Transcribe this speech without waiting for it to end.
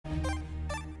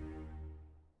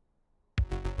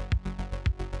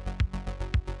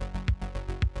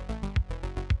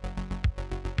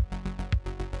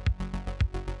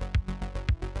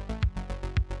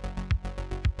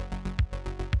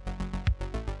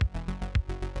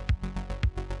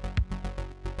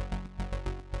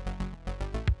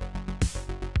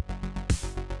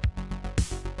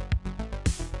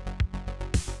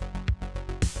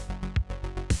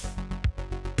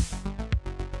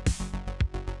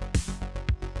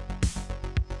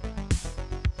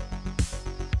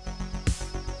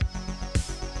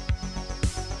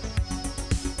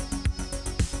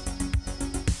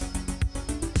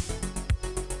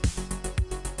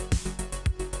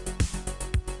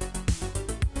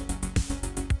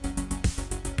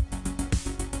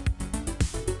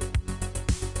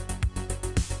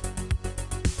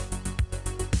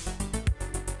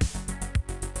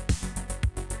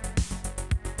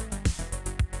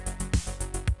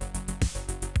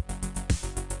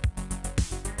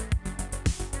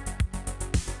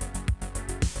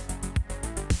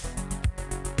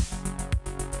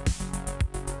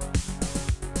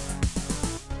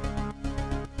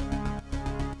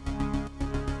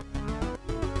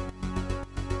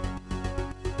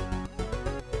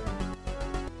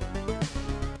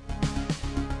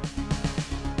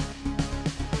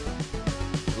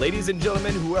Ladies and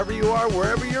gentlemen, whoever you are,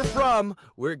 wherever you're from,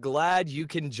 we're glad you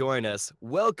can join us.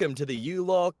 Welcome to the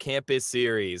ULoL Campus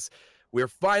Series. We're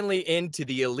finally into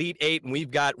the Elite Eight, and we've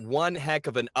got one heck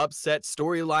of an upset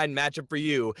storyline matchup for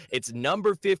you. It's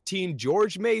number 15,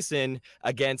 George Mason,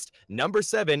 against number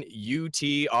 7, UT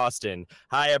Austin.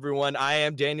 Hi, everyone. I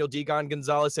am Daniel Degon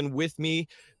Gonzalez, and with me,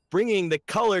 bringing the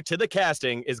color to the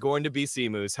casting, is going to be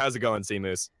Seamoose. How's it going,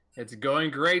 Seamoose? It's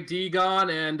going great,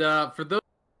 Degon, and for those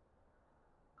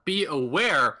be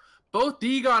aware, both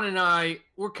Degon and I,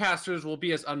 we're casters, will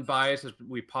be as unbiased as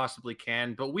we possibly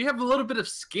can, but we have a little bit of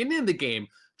skin in the game.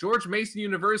 George Mason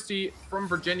University from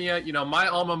Virginia, you know, my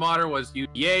alma mater was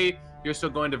UVA. You're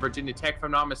still going to Virginia Tech, if I'm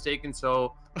not mistaken,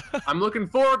 so I'm looking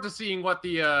forward to seeing what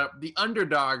the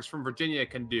underdogs from Virginia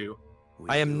can do.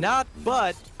 I am not,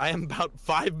 but I am about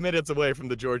 5 minutes away from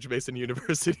the George Mason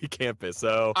University campus,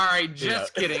 so... All right,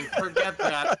 just kidding. Forget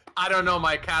that. I don't know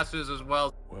my casters as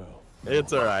well.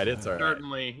 It's all right. It's all right.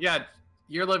 Certainly. Yeah,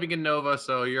 you're living in Nova,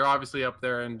 so you're obviously up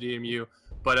there in GMU.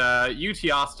 But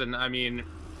UT Austin, I mean,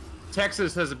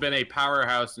 Texas has been a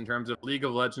powerhouse in terms of League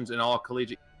of Legends and all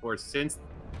collegiate sports since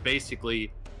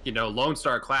basically, you know, Lone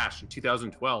Star Clash in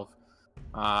 2012.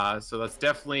 So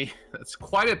that's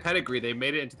quite a pedigree. They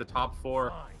made it into the top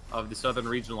 4 of the Southern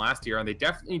region last year, and they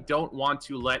definitely don't want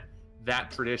to let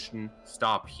that tradition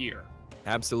stop here.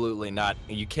 Absolutely not.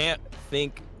 You can't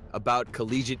think about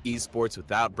collegiate esports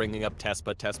without bringing up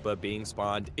TESPA. TESPA being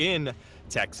spawned in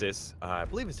Texas. I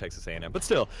believe it's Texas A&M, but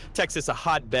still, Texas, a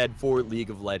hotbed for League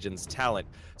of Legends talent.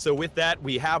 So with that,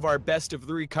 we have our best of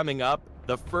 3 coming up.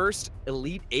 The first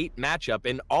Elite 8 matchup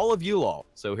in all of ULoL.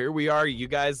 So here we are. You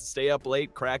guys stay up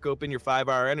late, crack open your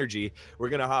 5-hour energy. We're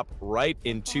going to hop right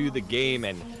into the game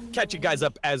and catch you guys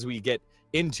up as we get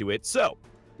into it. So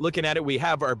looking at it, we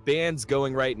have our bands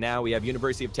going right now. We have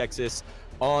University of Texas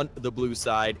on the blue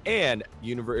side and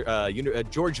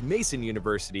George Mason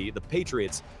University, the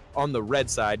Patriots, on the red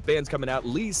side. Bands coming out,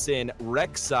 Lee Sin,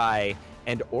 Rek'Sai,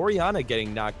 and Orianna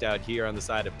getting knocked out here on the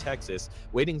side of Texas.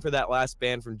 Waiting for that last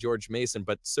ban from George Mason,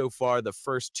 but so far the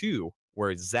first 2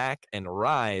 were Zach and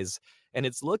Rise, and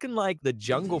it's looking like the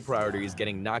jungle priority is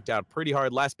getting knocked out pretty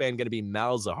hard. Last ban going to be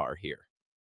Malzahar here.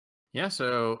 Yeah,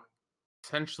 so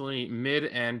potentially mid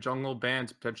and jungle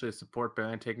bans, potentially a support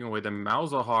ban, taking away the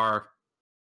Malzahar.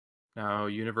 Now,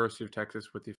 University of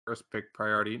Texas with the first pick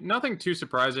priority. Nothing too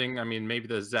surprising. I mean, maybe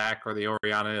the Zach or the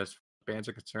Orianna as bans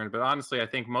are concerned, but honestly, I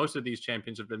think most of these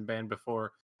champions have been banned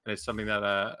before, and it's something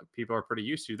that people are pretty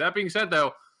used to. That being said,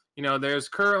 though, you know, there's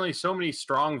currently so many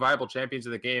strong, viable champions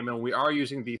in the game, and we are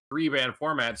using the 3-ban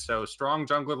format, so strong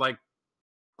jungler like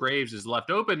Graves is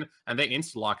left open, and they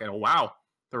insta-lock, and wow,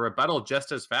 the rebuttal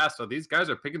just as fast, so these guys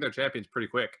are picking their champions pretty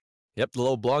quick. Yep, the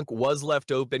LeBlanc was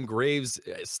left open. Graves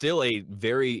still a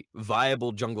very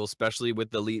viable jungle, especially with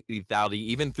the lethality,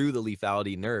 even through the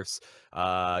lethality nerfs.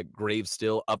 Graves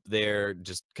still up there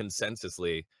just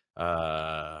consensusly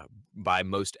by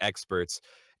most experts.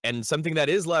 And something that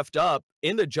is left up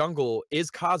in the jungle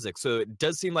is Kha'Zix. So it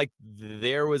does seem like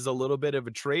there was a little bit of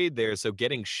a trade there. So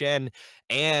getting Shen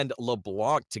and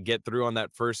LeBlanc to get through on that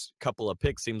first couple of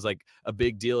picks seems like a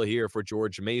big deal here for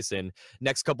George Mason.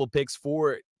 Next couple picks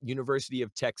for University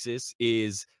of Texas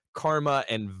is Karma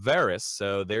and Varus.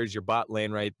 So there's your bot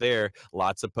lane right there.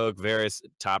 Lots of poke. Varus,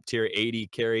 top tier 80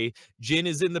 carry. Jhin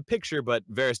is in the picture, but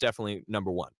Varus definitely number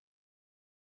 1.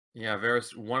 Yeah,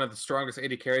 Varus, one of the strongest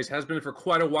 80 carries, has been for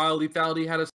quite a while. Lethality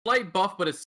had a slight buff, but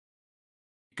it's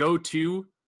go-to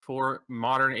for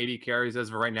modern 80 carries as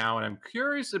of right now. And I'm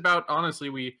curious about, honestly,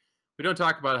 we don't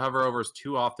talk about hover-overs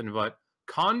too often, but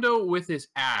Kondo with his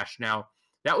Ashe. Now,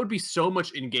 that would be so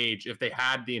much engage if they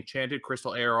had the Enchanted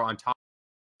Crystal Arrow on top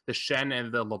of the Shen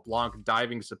and the LeBlanc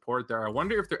diving support there. I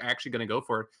wonder if they're actually going to go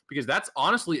for it, because that's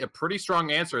honestly a pretty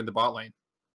strong answer in the bot lane.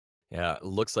 Yeah, it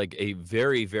looks like a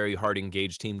very, very hard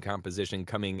engaged team composition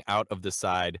coming out of the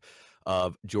side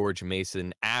of George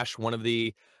Mason. Ashe, one of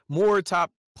the more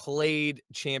top played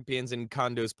champions in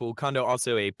Kondo's pool. Kondo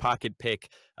also a pocket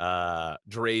pick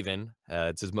Draven.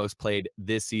 It's his most played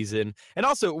this season. And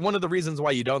also one of the reasons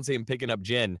why you don't see him picking up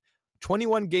Jhin.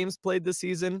 21 games played this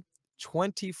season,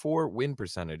 24 win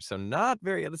percentage. So not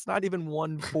very, it's not even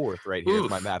 1/4 right here.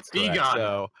 If my math's correct.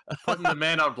 So putting the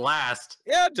man on blast.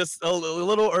 Yeah, just a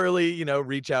little early, you know,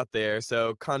 reach out there.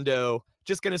 So Kondo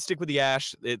just going to stick with the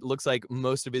Ashe. It looks like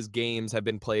most of his games have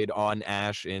been played on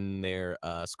Ashe in their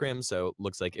scrim. So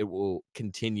looks like it will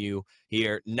continue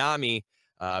here. Nami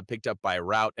picked up by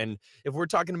Ro8. And if we're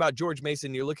talking about George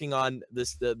Mason, you're looking on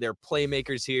their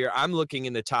playmakers here. I'm looking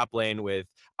in the top lane with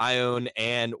Ione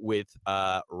and with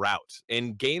Ro8.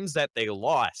 In games that they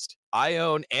lost,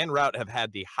 Ione and Ro8 have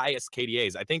had the highest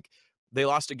KDAs. I think they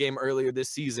lost a game earlier this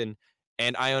season,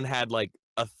 and Ion had like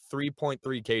a 3.3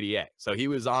 KDA. So he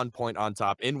was on point on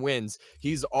top. In wins,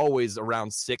 he's always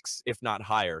around 6, if not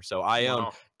higher. So Ion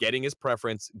Wow. getting his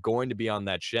preference, going to be on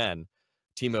that Shen.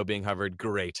 Teemo being hovered,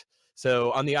 great.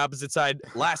 So on the opposite side,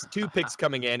 last 2 picks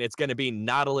coming in, it's going to be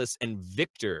Nautilus and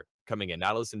Victor coming in.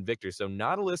 Nautilus and Victor. So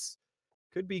Nautilus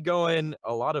could be going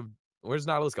a lot of, where's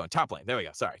Nautilus going? Top lane. There we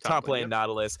go. Sorry. Top lane, Yep.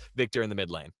 Nautilus, Victor in the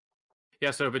mid lane. Yeah,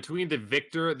 so between the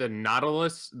Victor, the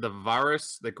Nautilus, the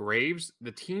Varus, the Graves,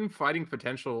 the team fighting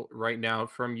potential right now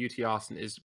from UT Austin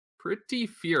is pretty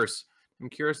fierce.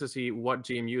 I'm curious to see what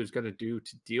GMU is going to do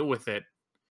to deal with it.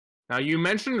 Now, you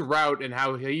mentioned Ro8 and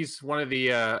how he's one of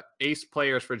the ace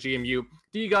players for GMU.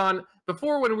 Degon,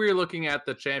 before when we were looking at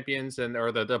the champions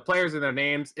or the players and their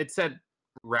names, it said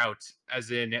Ro8,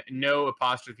 as in no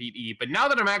apostrophe E. But now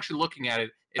that I'm actually looking at it,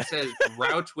 it says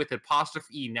Ro8 with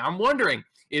apostrophe E. Now, I'm wondering,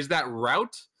 is that Ro8?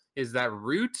 Is that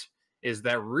Root? Is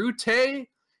that Rute?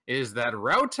 Is that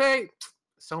Ro8?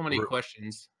 So many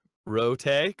questions.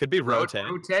 Ro8? Could be Ro8.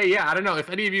 Ro8, yeah. I don't know. If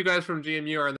any of you guys from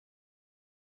GMU are in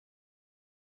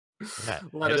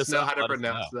let us know how to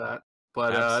pronounce that.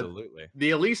 But absolutely,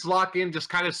 the Elise lock-in just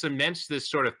kind of cements this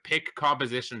sort of pick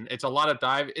composition. It's a lot of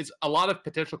dive. It's a lot of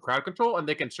potential crowd control, and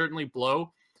they can certainly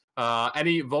blow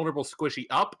any vulnerable squishy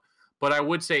up. But I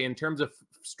would say in terms of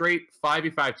straight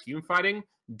 5v5 team fighting,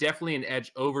 definitely an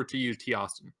edge over to UT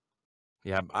Austin.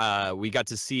 Yeah, we got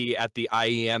to see at the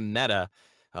IEM meta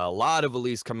a lot of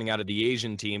Elise coming out of the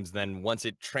Asian teams. Then once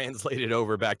it translated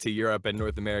over back to Europe and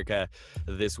North America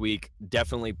this week,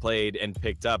 definitely played and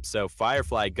picked up. So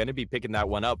Firefly going to be picking that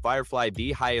one up. Firefly,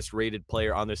 the highest rated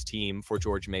player on this team for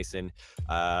George Mason,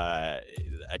 a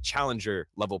challenger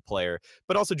level player.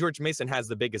 But also George Mason has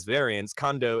the biggest variance.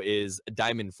 Kondo is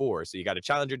Diamond 4. So you got a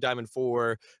challenger Diamond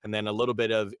 4, and then a little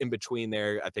bit of in between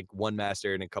there, I think 1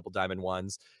 master and a couple Diamond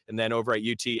 1s. And then over at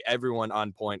UT, everyone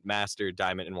on point, master,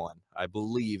 Diamond, and 1. I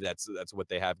believe that's what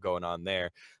they have going on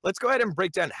there. Let's go ahead and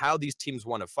break down how these teams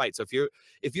want to fight. So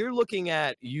if you're looking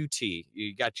at UT,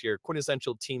 you got your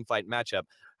quintessential team fight matchup.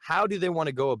 How do they want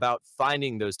to go about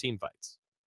finding those team fights?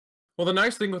 Well, the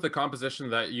nice thing with the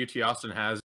composition that UT Austin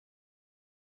has,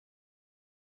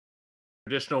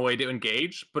 traditional way to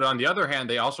engage, but on the other hand,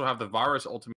 they also have the Varus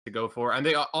ultimate to go for, and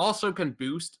they also can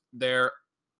boost their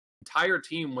entire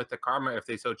team with the Karma if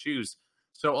they so choose.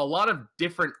 So a lot of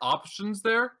different options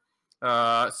there.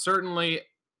 Certainly,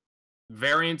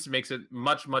 variance makes it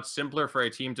much, much simpler for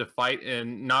a team to fight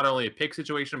in not only a pick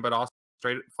situation, but also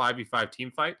straight 5v5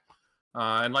 team fight.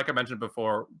 And like I mentioned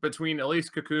before, between Elise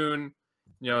Cocoon,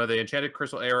 the Enchanted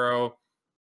Crystal Arrow,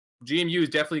 GMU is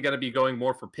definitely going to be going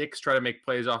more for picks, try to make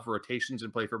plays off of rotations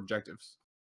and play for objectives.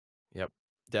 Yep.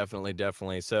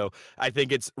 Definitely. So I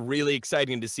think it's really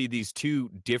exciting to see these 2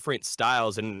 different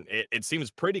styles, and it seems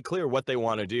pretty clear what they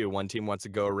want to do. One team wants to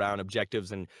go around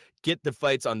objectives and get the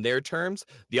fights on their terms.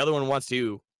 The other one wants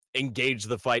to engage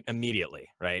the fight immediately,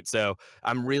 right? So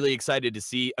I'm really excited to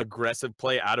see aggressive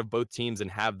play out of both teams and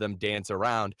have them dance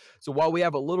around. So while we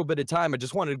have a little bit of time, I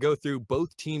just wanted to go through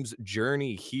both teams'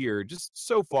 journey here just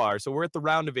so far. So we're at the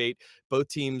round of 8. Both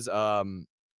teams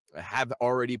have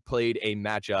already played a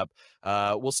matchup.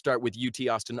 We'll start with UT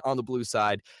Austin on the blue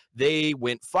side. They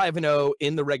went 5-0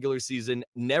 in the regular season,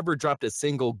 never dropped a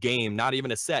single game, not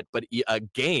even a set, but a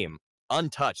game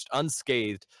untouched,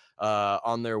 unscathed,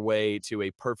 on their way to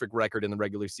a perfect record in the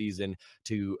regular season.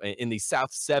 In the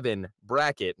South 7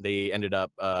 bracket, they ended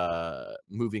up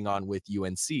moving on with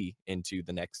UNC into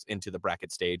the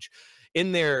bracket stage.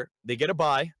 In there, they get a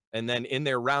bye, and then in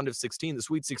their round of 16, the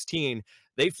Sweet 16,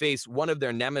 they face one of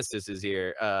their nemesises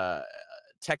here,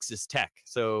 Texas Tech.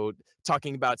 So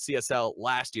talking about CSL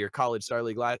last year, collegiate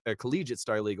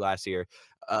Starleague last year,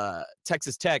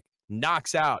 Texas Tech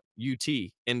knocks out UT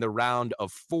in the round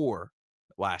of 4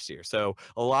 last year. So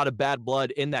a lot of bad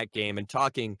blood in that game. And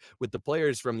talking with the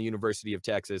players from the University of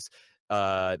Texas,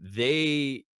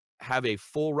 they have a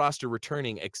full roster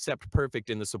returning except Perfect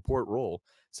in the support role.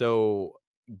 So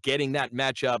getting that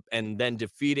matchup and then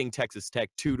defeating Texas Tech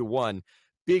 2-1,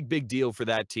 big deal for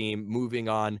that team moving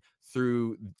on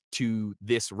through to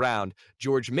this round.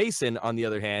 George Mason, on the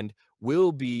other hand,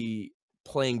 will be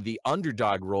playing the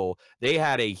underdog role. They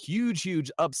had a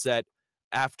huge upset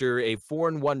after a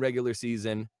 4-1 regular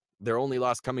season. Their only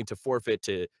loss coming to forfeit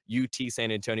to UT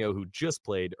San Antonio, who just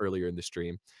played earlier in the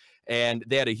stream. And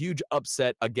they had a huge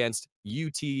upset against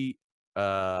UT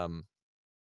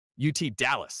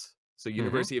Dallas. So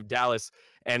University of Dallas,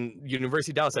 and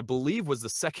University of Dallas, I believe, was the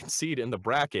 2nd seed in the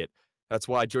bracket. That's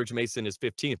why George Mason is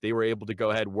 15th. They were able to go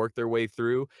ahead, work their way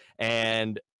through,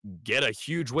 and get a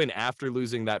huge win after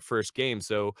losing that first game.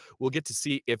 So we'll get to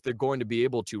see if they're going to be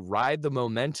able to ride the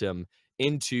momentum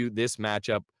into this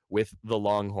matchup with the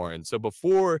Longhorns. So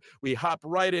before we hop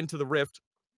right into the Rift,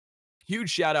 huge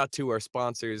shout out to our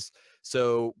sponsors.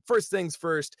 So first things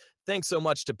first, thanks so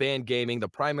much to Band Gaming, the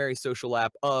primary social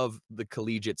app of the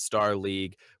Collegiate Star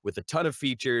League, with a ton of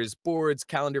features, boards,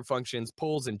 calendar functions,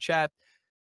 polls, and chat.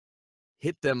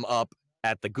 Hit them up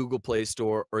at the Google Play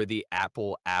Store or the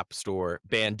Apple App Store,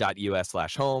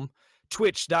 band.us/home.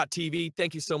 Twitch.tv,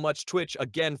 thank you so much, Twitch,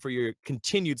 again, for your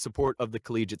continued support of the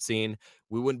collegiate scene.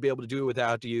 We wouldn't be able to do it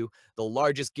without you. The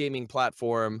largest gaming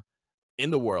platform in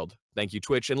the world. Thank you,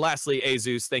 Twitch. And lastly,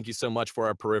 Azus, thank you so much for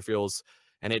our peripherals.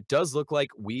 And it does look like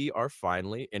we are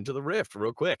finally into the Rift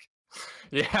real quick.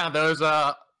 Yeah, those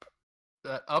that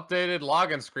updated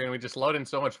login screen, we just load in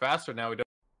so much faster now. We don't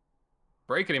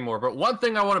break anymore. But one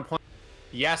thing I want to point,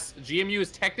 yes, GMU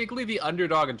is technically the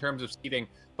underdog in terms of seeding,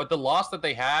 but the loss that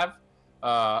they have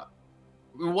it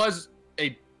was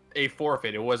a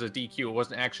forfeit. It was a DQ. It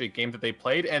wasn't actually a game that they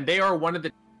played, and they are one of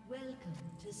the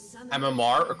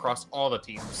MMR across all the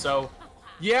teams. So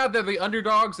yeah, they're the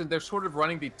underdogs, and they're sort of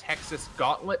running the Texas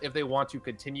gauntlet if they want to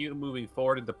continue moving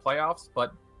forward into playoffs,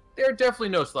 but they're definitely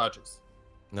no slouches.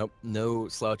 Nope, no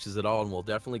slouches at all, and we'll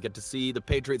definitely get to see the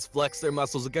Patriots flex their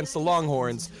muscles against the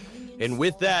Longhorns. And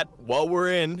with that, while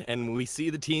we're in and we see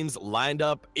the teams lined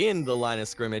up in the line of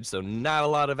scrimmage, so not a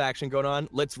lot of action going on,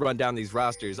 let's run down these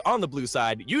rosters. On the blue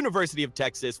side, University of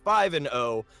Texas,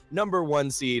 5-0,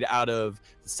 #1 seed out of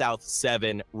the South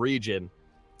 7 region.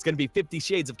 It's going to be 50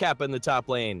 Shades of Kappa in the top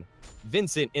lane,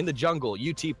 Vincent in the jungle,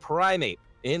 UT Primate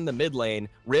in the mid lane,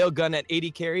 Railgun at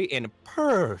 80 carry, and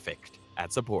Perfect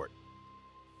at support.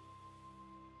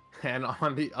 And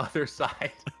on the other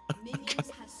side,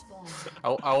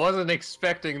 I wasn't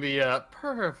expecting the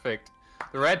Perfect.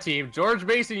 The red team, George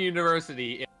Mason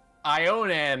University,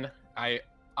 Ionan,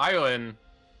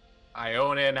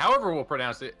 however we'll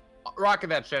pronounce it, rocking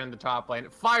that Shen in the top lane,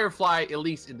 Firefly,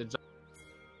 Elise in the jungle,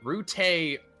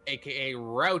 Ro8, aka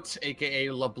Ro8, aka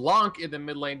LeBlanc in the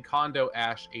mid lane, Kondo,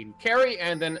 Ash, 80 carry,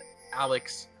 and then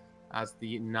Alex as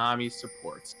the Nami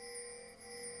supports.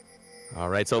 All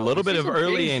right, so a little bit of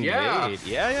early invade.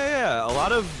 Yeah. A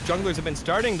lot of junglers have been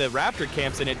starting the Raptor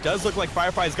camps, and it does look like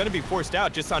Firefly is going to be forced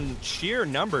out just on sheer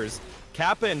numbers.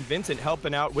 Kappa and Vincent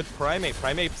helping out with Primate.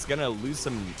 Primate's going to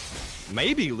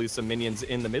maybe lose some minions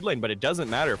in the mid lane, but it doesn't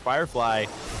matter. Firefly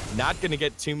not going to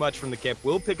get too much from the camp.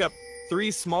 We'll pick up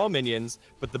 3 small minions,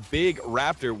 but the big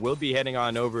Raptor will be heading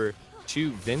on over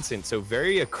to Vincent. So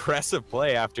very aggressive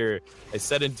play after a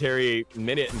sedentary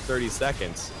minute and 30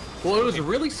 seconds. Well, it was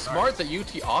really smart that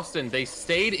UT Austin, they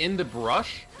stayed in the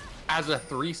brush as a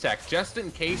 3-stack, just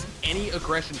in case any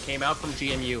aggression came out from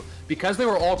GMU, because they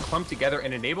were all clumped together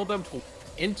and enabled them to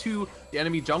into the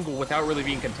enemy jungle without really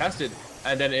being contested.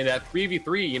 And then in that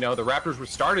 3v3, you know, the Raptors were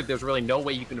started, there's really no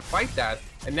way you can fight that.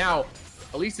 And now,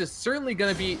 Elise is certainly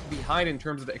going to be behind in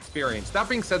terms of the experience. That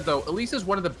being said, though, Elise is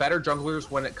one of the better junglers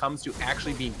when it comes to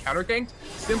actually being counter-ganked,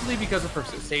 simply because of her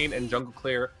sustain and jungle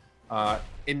clear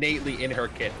innately in her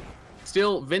kit.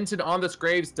 Still, Vincent on this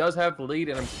Graves does have the lead,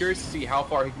 and I'm curious to see how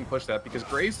far he can push that, because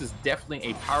Graves is definitely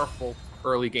a powerful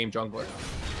early game jungler.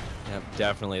 Yep,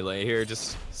 definitely. Here,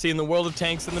 just seeing the world of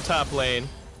tanks in the top lane.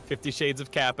 50 Shades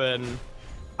of Kappa and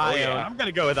Ion. Yeah. I'm going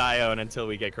to go with Ion until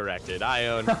we get corrected.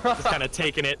 Ion just kind of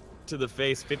taking it to the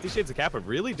face. 50 Shades of Kappa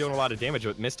really doing a lot of damage,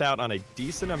 but missed out on a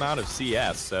decent amount of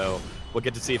CS, so we'll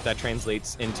get to see if that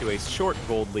translates into a short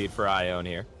gold lead for Ion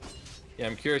here. Yeah,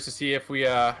 I'm curious to see if we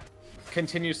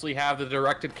continuously have the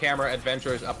directed camera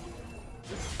adventures up.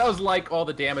 That was like all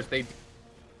the damage they did.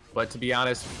 But to be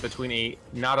honest, between a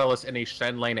Nautilus and a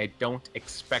Shen lane, I don't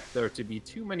expect there to be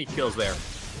too many kills there.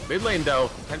 Mid lane, though,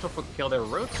 potential for the kill there.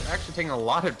 Ro8 actually taking a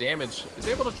lot of damage. Is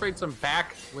able to trade some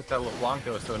back with that LeBlanc,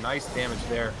 though, so nice damage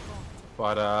there.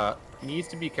 But needs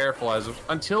to be careful, as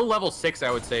until level 6,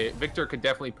 I would say, Victor could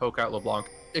definitely poke out LeBlanc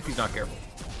if he's not careful.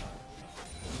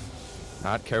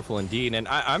 Not careful indeed, and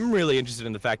I'm really interested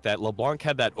in the fact that LeBlanc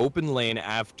had that open lane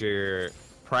after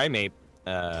Primate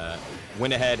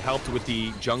went ahead, helped with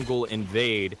the jungle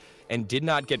invade, and did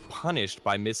not get punished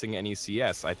by missing any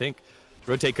CS. I think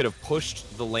Ro8 could have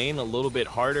pushed the lane a little bit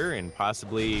harder and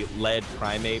possibly led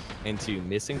Primate into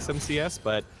missing some CS,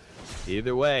 but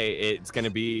either way, it's going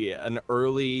to be an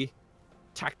early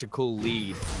tactical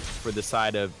lead for the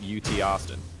side of UT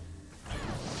Austin.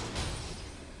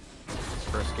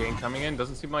 First game coming in,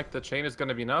 doesn't seem like the chain is going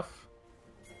to be enough,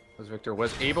 as Victor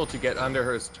was able to get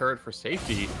under his turret for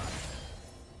safety.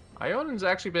 Ion's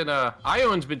actually been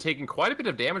Ion's been taking quite a bit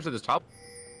of damage to this top.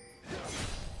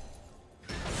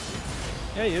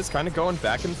 Yeah, he is kind of going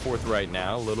back and forth right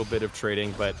now. A little bit of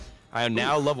trading, but I am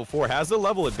now level 4. Has the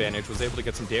level advantage. Was able to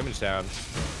get some damage down.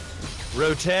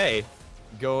 Ro8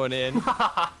 going in.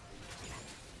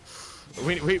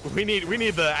 we need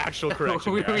the actual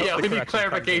correction. we need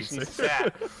clarification.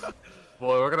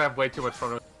 Boy, we're gonna have way too much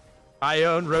fun with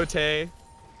Ione, Ro8,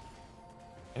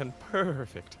 and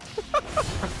perfect.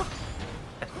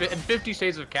 and 50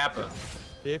 Shades of Kappa.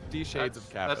 50 Shades of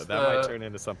Kappa. That might turn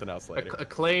into something else later.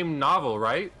 Acclaimed novel,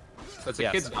 right? That's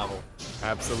a kid's novel.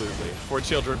 Absolutely. For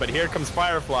children. But here comes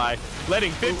Firefly,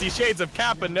 letting 50 Shades of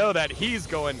Kappa know that he's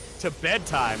going to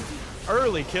bedtime.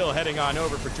 Early kill heading on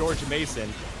over for George Mason.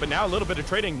 But now a little bit of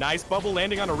trading. Nice bubble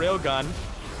landing on a railgun.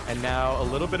 And now a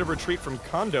little bit of retreat from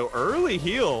Kondo. Early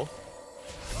heal.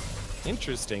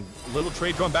 Interesting. Little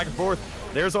trade going back and forth.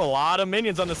 There's a lot of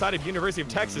minions on the side of University of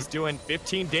Texas doing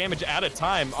 15 damage at a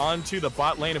time onto the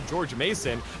bot lane of George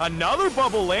Mason. Another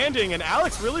bubble landing, and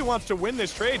Alex really wants to win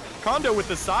this trade. Kondo with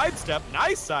the sidestep.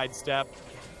 Nice sidestep.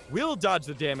 Will dodge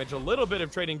the damage. A little bit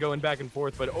of trading going back and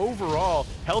forth, but overall,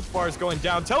 health bars going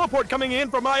down. Teleport coming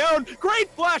in from Ione. Great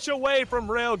flash away from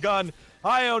Railgun.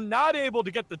 Ione not able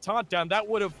to get the taunt down. That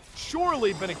would have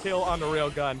surely been a kill on the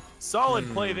Railgun. Solid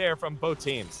play there from both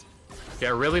teams. Yeah,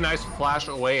 really nice flash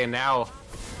away, and now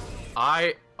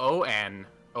Ione.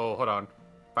 Oh, hold on.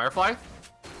 Firefly?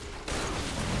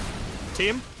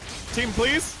 Team,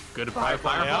 please. Goodbye,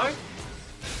 Firefly. Yeah.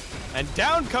 And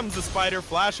down comes the spider,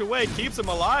 flash away, keeps him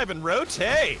alive, and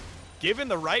Ro8 given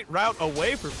the right route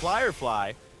away for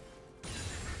Firefly.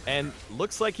 And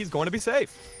looks like he's going to be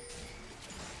safe.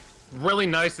 Really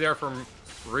nice there from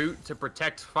Root to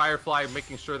protect Firefly,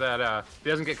 making sure that he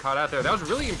doesn't get caught out there. That was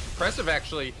really impressive,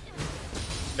 actually,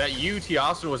 that UT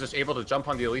Austin was just able to jump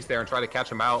on the Elise there and try to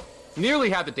catch him out. Nearly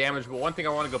had the damage, but one thing I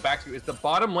want to go back to is the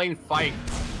bottom lane fight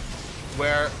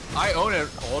where Ione.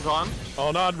 Hold on,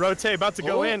 Ro8 about to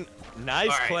go in.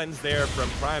 Nice cleanse there from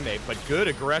Primate, but good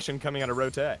aggression coming out of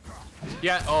Ro8.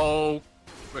 Yeah,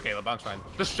 okay, the bounce fine.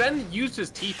 The Shen used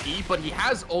his TP, but he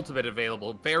has ultimate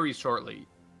available very shortly.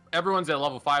 Everyone's at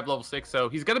level 5, level 6, so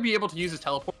he's going to be able to use his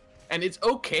teleport. And it's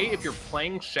okay if you're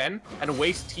playing Shen and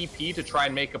waste TP to try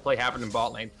and make a play happen in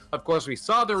bot lane. Of course, we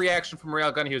saw the reaction from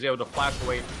Railgun. He was able to flash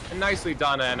away, and nicely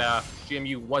done, and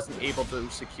GMU wasn't able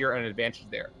to secure an advantage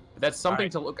there. But that's something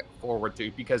to look forward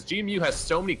to, because GMU has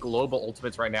so many global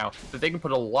ultimates right now that they can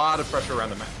put a lot of pressure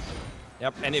around the map.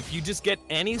 Yep, and if you just get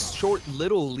any short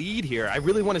little lead here, I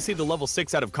really want to see the level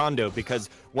 6 out of Kondo,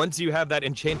 because once you have that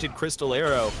enchanted crystal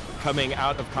arrow coming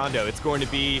out of Kondo, it's going to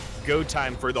be go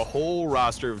time for the whole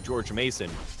roster of George Mason.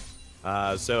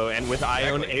 And with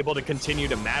Ione able to continue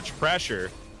to match pressure,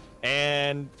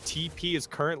 and TP is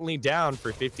currently down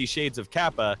for 50 Shades of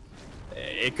Kappa,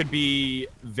 it could be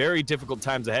very difficult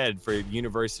times ahead for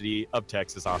University of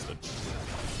Texas Austin.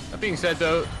 That being said,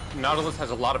 though, Nautilus has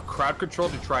a lot of crowd control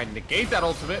to try and negate that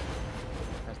ultimate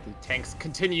as the tanks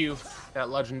continue that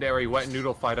legendary wet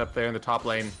noodle fight up there in the top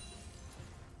lane.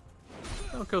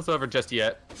 No kills over just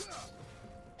yet.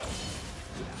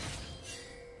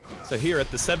 So here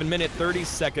at the 7-minute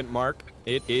 30-second mark,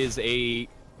 it is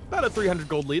about a 300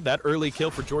 gold lead. That early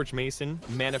kill for George Mason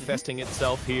manifesting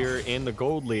itself here in the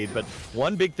gold lead. But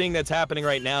one big thing that's happening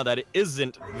right now that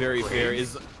isn't very fair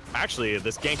is actually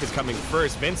this gank is coming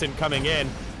first. Vincent coming in.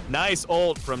 Nice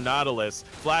ult from Nautilus.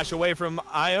 Flash away from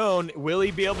Ione. Will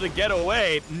he be able to get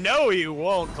away? No, he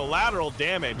won't. Collateral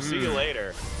damage. See you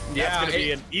later. Yeah, that's going to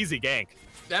be an easy gank.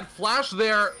 That flash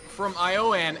there from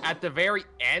Ione at the very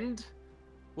end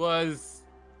was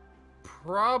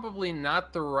probably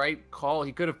not the right call.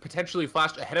 He could have potentially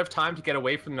flashed ahead of time to get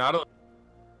away from Nautilus.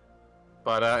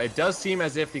 But it does seem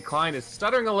as if the client is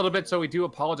stuttering a little bit, so we do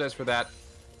apologize for that.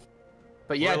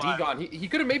 But yeah, D-Gon, he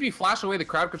could have maybe flashed away the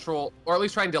crowd control, or at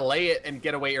least try and delay it and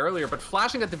get away earlier, but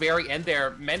flashing at the very end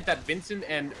there meant that Vincent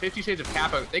and 50 Shades of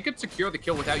Kappa, they could secure the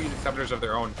kill without using summoners of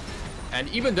their own. And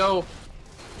even though,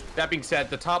 that being said,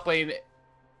 the top lane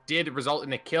did result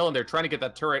in a kill, and they're trying to get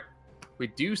that turret, we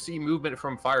do see movement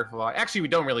from Firefly. Actually, we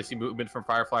don't really see movement from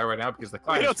Firefly right now because the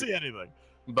client. We don't see anything.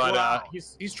 But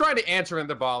he's trying to answer in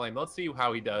the ball lane. Let's see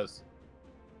how he does.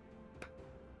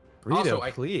 Burrito,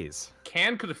 also, please.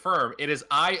 Can confirm it is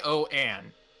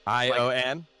Ione.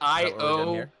 Ione?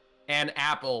 I-O and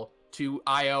Apple to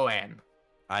Ione.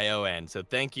 Ione. So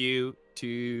thank you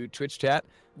to Twitch chat.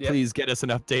 Yep. Please get us an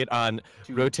update on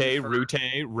Root's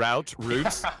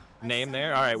name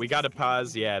there. All right, we got to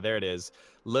pause. Yeah, there it is.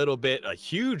 A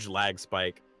huge lag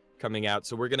spike coming out.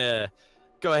 So we're going to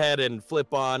go ahead and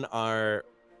flip on our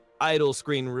idle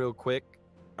screen real quick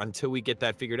until we get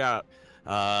that figured out.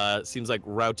 Seems like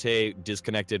Ro8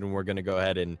 disconnected, and we're going to go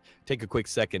ahead and take a quick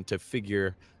second to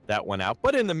figure that one out.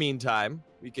 But in the meantime,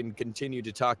 we can continue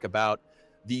to talk about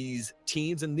these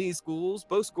teams and these schools,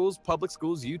 both schools, public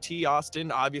schools. UT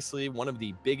Austin, obviously one of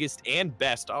the biggest and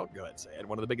best, I'll go ahead and say it,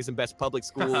 one of the biggest and best public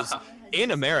schools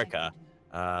in America.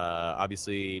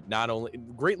 Obviously not only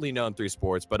greatly known through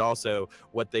sports, but also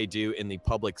what they do in the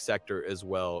public sector as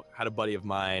well. Had a buddy of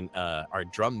mine, our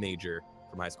drum major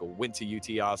from high school, went to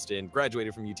UT Austin,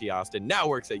 graduated from UT Austin, now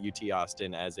works at UT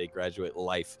Austin as a graduate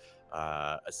life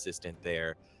assistant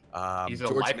there. He's a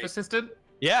life assistant?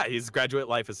 Yeah, he's graduate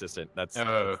life assistant. That's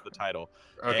the title.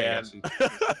 Okay. And...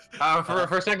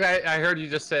 for a second, I heard you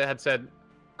just had said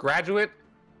graduate,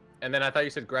 and then I thought you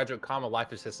said graduate, comma,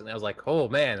 life assistant. I was like, oh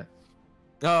man.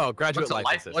 Oh, graduate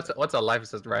life assistant. What's a life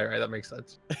assistant? Right, that makes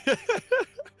sense.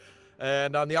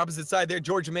 And on the opposite side there,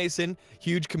 George Mason,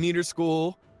 huge commuter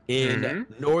school in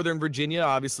Northern Virginia,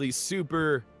 obviously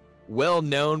super well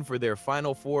known for their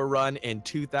Final Four run in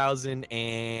 2000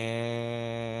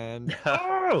 and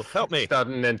help me,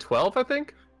 2012, I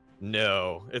think.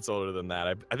 No, it's older than that.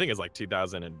 I think it's like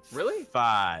 2005. Really?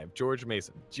 George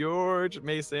Mason.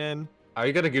 Are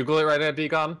you gonna Google it right now,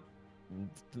 Deacon?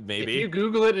 Maybe. If you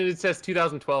Google it and it says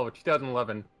 2012 or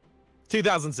 2011.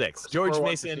 2006. George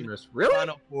Mason. Really?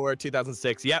 Final Four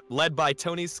 2006. Yep, led by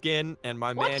Tony Skin and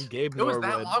my man Gabe Norwood. It was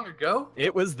that long ago?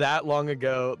 It was that long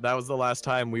ago. That was the last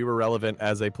time we were relevant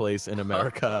as a place in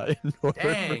America in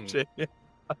Northern Virginia.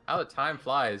 How the time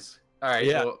flies. All right.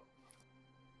 Yeah. Well,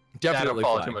 definitely I don't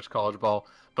follow too much college ball.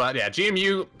 But yeah,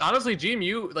 GMU, honestly,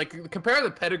 GMU, like compare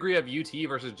the pedigree of UT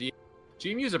versus GMU.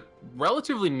 GMU is a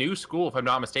relatively new school, if I'm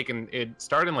not mistaken. It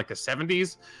started in like the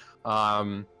 70s,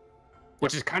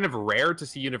 which is kind of rare to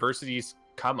see universities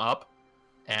come up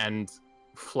and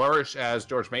flourish as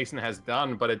George Mason has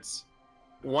done. But it's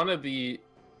one of the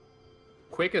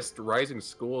quickest rising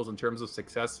schools in terms of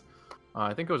success.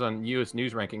 I think it was on US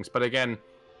News rankings. But again,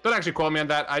 don't actually quote me on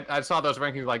that. I saw those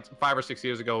rankings like 5 or 6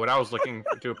 years ago when I was looking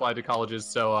to apply to colleges.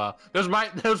 So those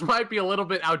might be a little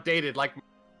bit outdated, like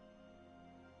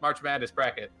March Madness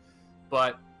bracket,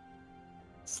 but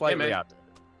slightly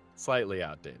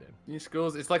outdated. These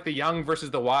schools, it's like the young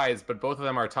versus the wise, but both of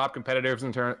them are top competitors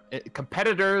in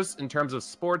terms of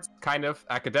sports, kind of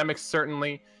academics,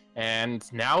 certainly,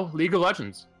 and now League of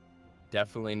Legends.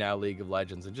 Definitely now League of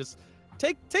Legends, and just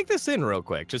take this in real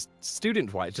quick, just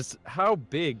student-wise, just how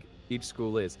big each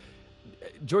school is.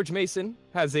 George Mason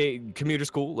has a commuter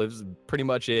school, lives pretty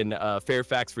much in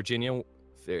Fairfax, Virginia.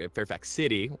 Fairfax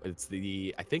City.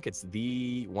 I think it's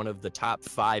one of the top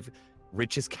 5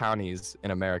 richest counties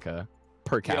in America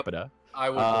per capita. Yep, I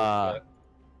would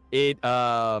believe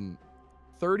that.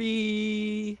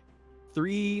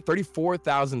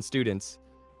 34,000 students.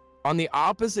 On the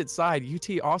opposite side, UT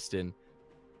Austin,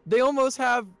 they almost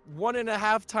have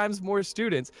 1.5 times more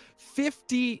students.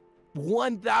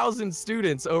 51,000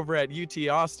 students over at UT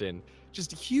Austin.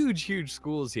 Just huge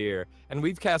schools here, and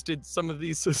we've casted some of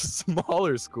these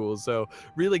smaller schools, so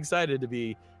really excited to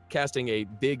be casting a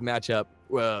big matchup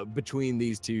between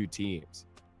these two teams.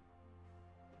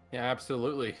 Yeah,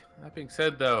 absolutely. That being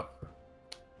said, though,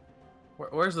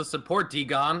 where's the support,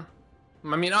 D-Gon?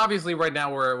 I mean, obviously right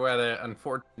now we're at an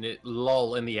unfortunate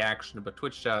lull in the action, but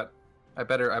Twitch chat, I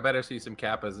better see some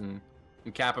Kappas and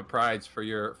Kappa prides for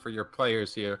your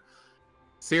players here.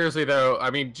 Seriously, though, I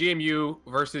mean, GMU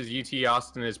versus UT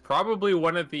Austin is probably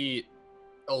one of the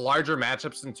larger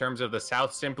matchups in terms of the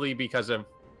South, simply because of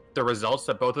the results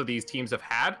that both of these teams have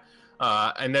had,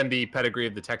 and then the pedigree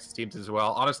of the Texas teams as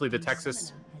well. Honestly, the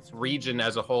Texas region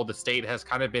as a whole, the state, has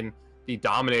kind of been the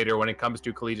dominator when it comes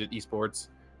to collegiate esports,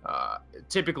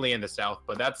 typically in the South.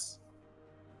 But that's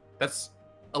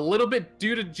a little bit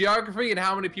due to geography and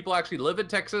how many people actually live in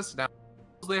Texas. Now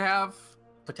they have.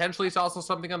 Potentially, it's also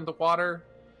something on the water,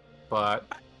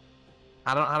 but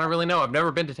I don't really know. I've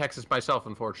never been to Texas myself,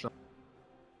 unfortunately.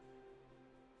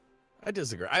 I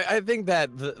disagree. I think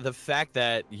that the fact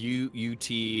that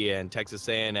UT and Texas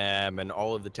A&M and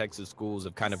all of the Texas schools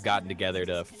have kind of gotten together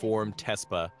to form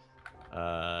TESPA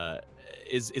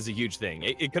is a huge thing.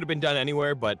 It could have been done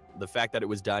anywhere, but the fact that it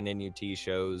was done in UT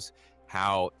shows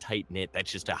how tight-knit.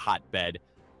 That's just a hotbed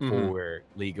for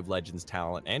League of Legends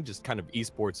talent and just kind of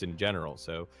esports in general.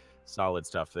 So solid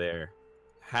stuff there.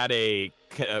 We had a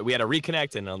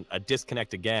reconnect and a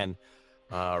disconnect again.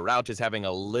 Ro8 is having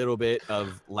a little bit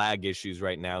of lag issues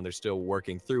right now. They're still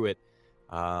working through it.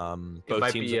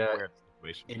 Both teams are aware of the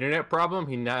situation. Internet problem.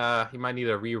 He might need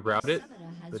to reroute it.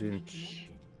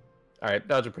 All right,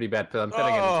 that was a pretty bad pill. I'm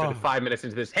telling you, it's been 5 minutes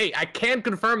into this. Hey, I can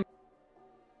confirm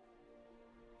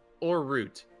or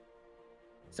root.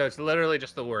 So it's literally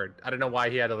just the word. I don't know why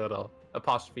he had a little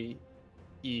apostrophe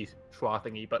E schwa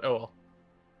thingy, but oh well.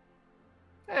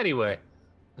 Anyway,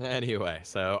 Anyway,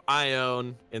 so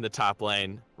Ion in the top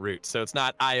lane, Root. So it's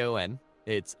not ION,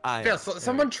 it's Ion. Yeah, so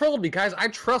someone trolled me, guys. I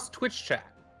trust Twitch chat.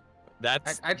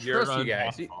 That's I your trust you own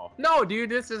guys. fault. No, dude,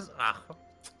 this is.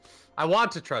 I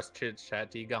want to trust Twitch chat,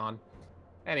 T-Gon.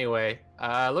 Anyway,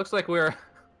 looks like we're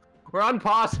on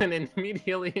pause and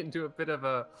immediately into a bit of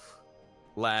a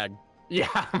Lag. Yeah,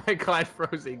 my client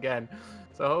froze again.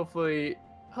 So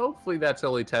hopefully that's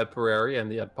only temporary,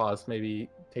 and the unpause maybe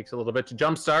takes a little bit to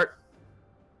jumpstart.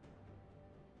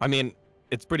 I mean,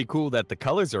 it's pretty cool that the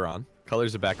colors are on.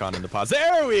 Colors are back on in the pause.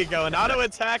 There we go. An auto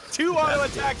attack. 2 auto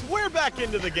attacks. We're back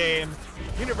into the game.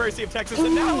 University of Texas.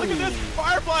 And now look at this.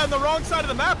 Firefly on the wrong side of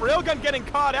the map. Railgun getting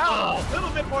caught out. A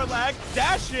little bit more lag.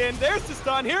 Dash in. There's the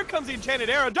stun. Here comes the enchanted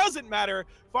arrow. Doesn't matter.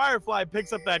 Firefly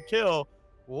picks up that kill.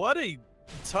 What a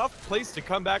tough place to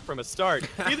come back from a start.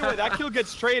 Either way, that kill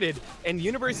gets traded, and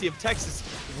University of Texas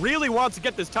really wants to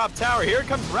get this top tower. Here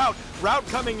comes Ro8.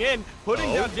 Ro8 coming in,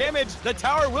 putting down damage. The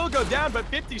tower will go down, but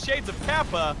 50 Shades of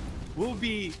Kappa will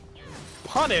be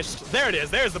punished. There it is.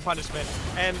 There's the punishment.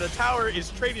 And the tower is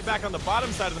traded back on the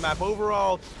bottom side of the map.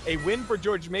 Overall, a win for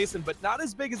George Mason, but not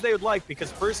as big as they would like,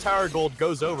 because first tower gold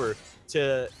goes over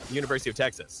to University of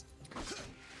Texas.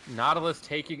 Nautilus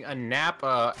taking a nap,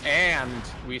 and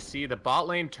we see the bot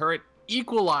lane turret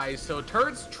equalize. So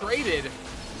turrets traded,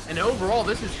 and overall,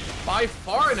 this is by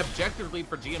far an objective lead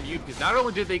for GMU, because not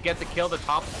only did they get the kill at the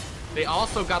top, they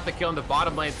also got the kill in the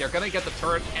bottom lane. They're going to get the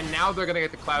turret, and now they're going to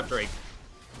get the Cloud Drake.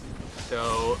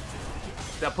 So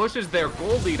that pushes their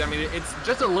gold lead. I mean, it's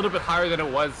just a little bit higher than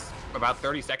it was about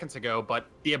 30 seconds ago, but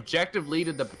the objective lead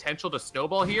and the potential to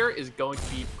snowball here is going to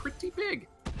be pretty big.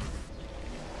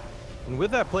 And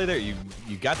with that play there, you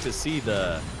got to see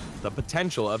the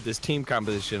potential of this team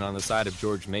composition on the side of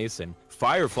George Mason.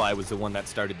 Firefly was the one that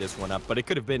started this one up, but it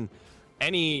could have been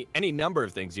any number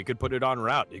of things. You could put it on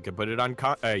Ro8. You could put it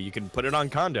on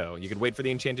Kondo. You could wait for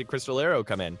the enchanted crystal arrow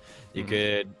come in. You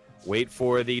could wait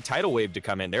for the tidal wave to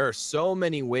come in. There are so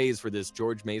many ways for this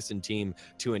George Mason team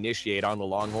to initiate on the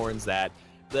Longhorns that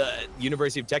the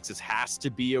University of Texas has to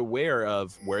be aware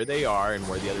of where they are and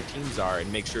where the other teams are,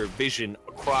 and make sure vision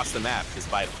across the map is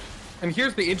vital. And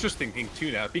here's the interesting thing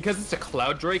too now, because it's a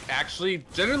Cloud Drake, actually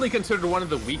generally considered one of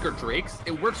the weaker Drakes,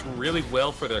 it works really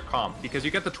well for their comp, because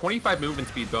you get the 25 movement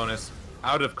speed bonus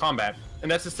out of combat, and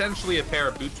that's essentially a pair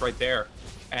of boots right there.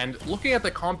 And looking at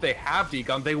the comp they have,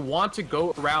 D-Gun, they want to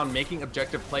go around making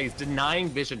objective plays, denying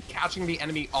vision, catching the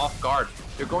enemy off guard.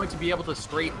 They're going to be able to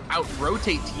straight out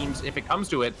rotate teams if it comes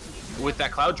to it with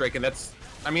that Cloud Drake. And that's,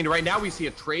 I mean, right now we see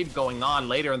a trade going on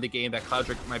later in the game. That Cloud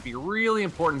Drake might be really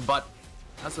important, but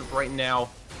as of right now,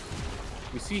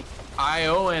 we see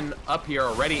ION up here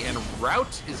already, and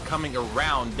Ro8 is coming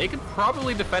around. They could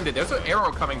probably defend it. There's an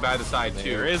arrow coming by the side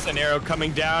too. There is an arrow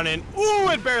coming down, and ooh,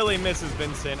 it barely misses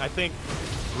Vincent. I think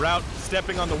Ro8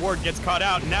 stepping on the ward gets caught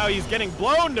out. Now he's getting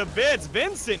blown to bits.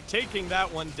 Vincent taking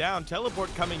that one down.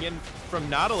 Teleport coming in from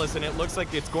Nautilus, and it looks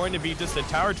like it's going to be just a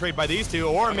tower trade by these two,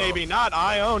 or maybe not.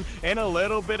 Ion in a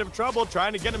little bit of trouble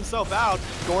trying to get himself out.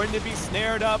 Going to be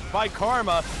snared up by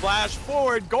Karma. Flash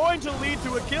forward, going to lead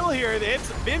to a kill here. It's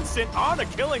Vincent on a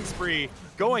killing spree.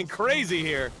 Going crazy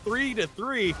here,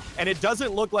 3-3, and it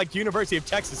doesn't look like University of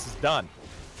Texas is done.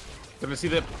 Gonna see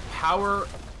the power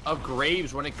of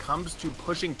Graves when it comes to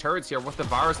pushing turrets here with the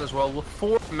virus as well. With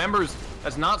 4 members,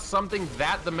 that's not something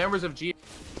that the members of G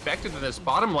expected in this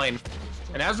bottom lane.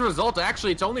 And as a result,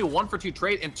 actually, it's only a 1-for-2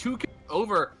 trade and 2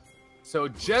 over. So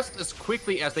just as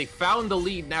quickly as they found the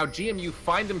lead, now GMU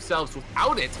find themselves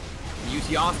without it.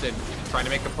 UT Austin trying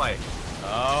to make the play.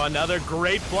 Oh, another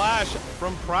great flash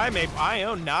from Primate.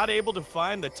 Ion not able to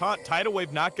find the taunt. Tidal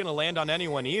Wave not going to land on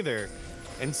anyone either.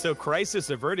 And so crisis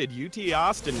averted. UT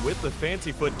Austin with the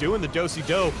fancy foot doing the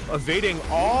do-si-do, evading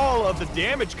all of the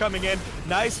damage coming in.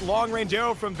 Nice long-range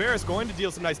arrow from Varus, going to deal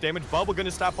some nice damage. Bubble going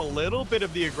to stop a little bit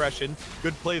of the aggression.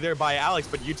 Good play there by Alex,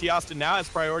 but UT Austin now has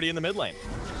priority in the mid lane.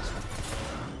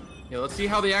 Yeah, let's see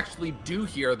how they actually do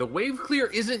here. The wave clear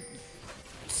isn't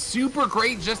super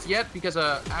great just yet because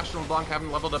Ashen and Blanc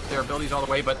haven't leveled up their abilities all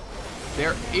the way, but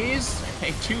there is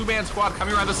a 2-man squad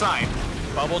coming around the side.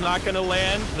 Bubble not going to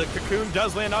land. The cocoon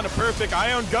does land on a perfect.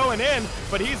 Ion going in,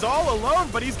 but he's all alone,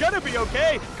 but he's going to be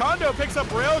okay. Kondo picks up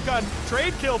Railgun.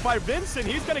 Trade kill by Vincent.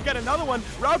 He's going to get another one.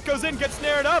 Ro8 goes in, gets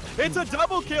snared up. It's a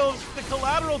double kill. The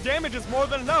collateral damage is more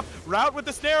than enough. Ro8 with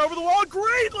the snare over the wall.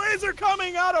 Great laser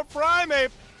coming out of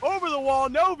Primate. Over the wall,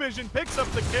 no vision, picks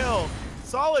up the kill.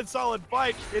 Solid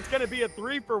fight. It's going to be a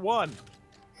 3-for-1.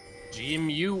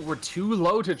 GMU were too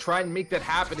low to try and make that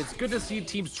happen. It's good to see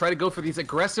teams try to go for these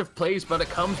aggressive plays, but it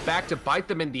comes back to bite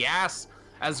them in the ass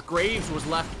as Graves was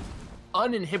left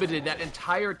uninhibited that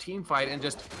entire team fight, and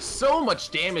just so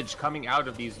much damage coming out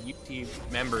of these UT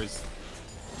members.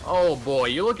 Oh boy,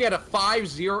 you look at a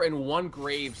 5-0 and 1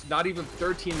 Graves, not even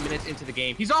 13 minutes into the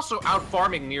game. He's also out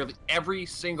farming nearly every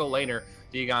single laner.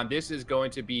 Degon, this is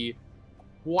going to be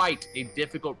quite a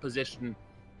difficult position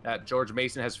that George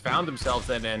Mason has found themselves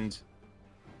in, and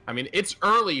I mean, it's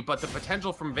early, but the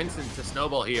potential from Vincent to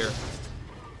snowball here,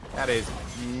 that is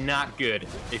not good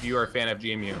if you are a fan of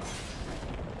GMU.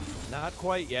 Not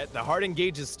quite yet. The hard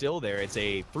engage is still there. It's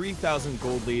a 3,000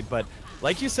 gold lead, but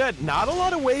like you said, not a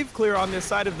lot of wave clear on this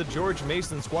side of the George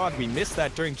Mason squad. We missed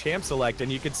that during Champ Select,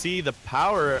 and you could see the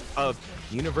power of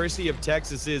University of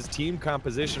Texas's team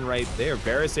composition right there.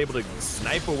 Varus able to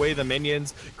snipe away the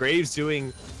minions. Graves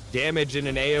doing damage in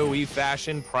an AoE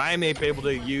fashion. Primate able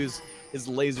to use his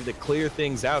laser to clear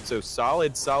things out. So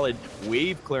solid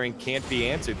wave clearing can't be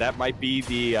answered. That might be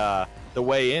the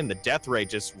way in. The death rate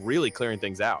just really clearing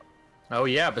things out. Oh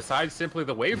yeah, besides simply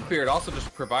the wave clear, it also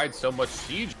just provides so much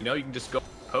siege. You know, you can just go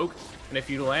poke, and if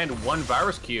you land one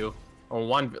virus Q or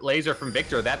one laser from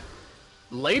Victor, that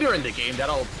later in the game,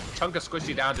 that'll chunk a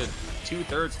squishy down to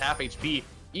 2/3, half HP.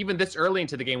 Even this early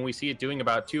into the game, we see it doing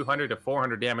about 200 to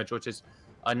 400 damage, which is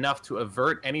enough to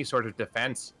avert any sort of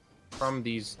defense from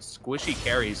these squishy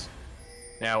carries.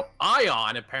 Now,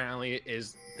 Ion apparently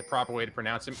is the proper way to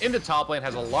pronounce him. In the top lane,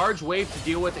 has a large wave to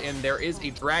deal with, and there is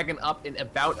a dragon up in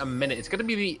about a minute. It's going to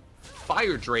be the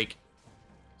Fire Drake.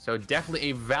 So definitely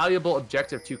a valuable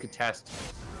objective to contest.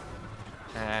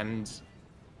 And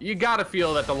you got to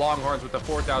feel that the Longhorns with the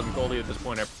 4,000 gold lead at this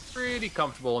point are pretty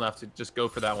comfortable enough to just go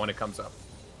for that when it comes up.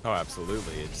 Oh,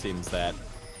 absolutely. It seems that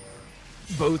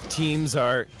both teams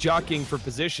are jockeying for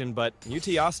position, but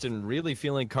UT Austin really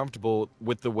feeling comfortable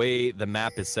with the way the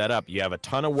map is set up. You have a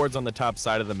ton of wards on the top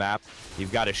side of the map.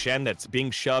 You've got a Shen that's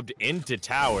being shoved into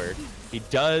tower. He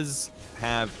does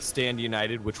have Stand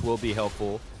United, which will be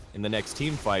helpful in the next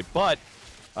team fight, but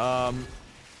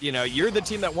you know, you're the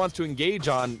team that wants to engage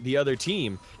on the other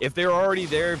team. If they're already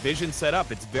there, vision set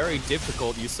up, it's very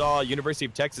difficult. You saw University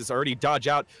of Texas already dodge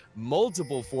out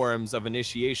multiple forms of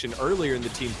initiation earlier in the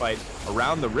team fight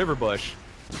around the river bush,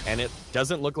 and it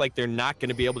doesn't look like they're not going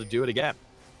to be able to do it again.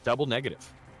 Double negative.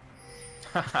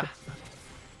 I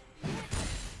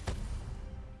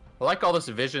like all this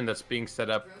vision that's being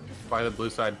set up by the blue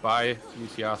side by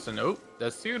UT Austin. Oh,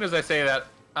 as soon as I say that,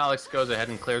 Alex goes ahead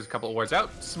and clears a couple of wards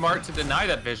out. Smart to deny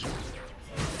that vision.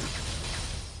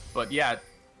 But yeah,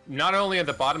 not only at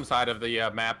the bottom side of the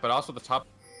map, but also the top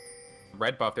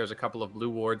red buff. There's a couple of blue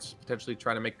wards potentially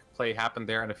trying to make play happen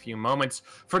there in a few moments.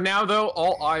 For now, though,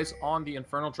 all eyes on the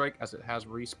Infernal Drake as it has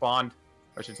respawned.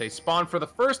 Or I should say spawned for the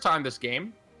first time this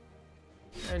game.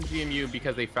 And GMU,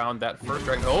 because they found that first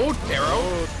dragon. Oh,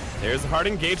 arrow! There's a hard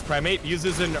engage. Primate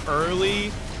uses an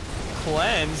early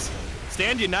cleanse.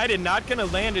 Stand United not going to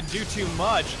land and do too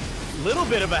much. Little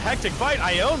bit of a hectic fight.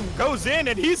 Ione goes in,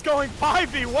 and he's going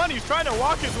 5v1. He's trying to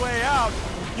walk his way out.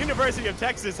 University of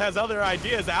Texas has other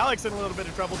ideas. Alex in a little bit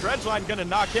of trouble. Dredgeline going to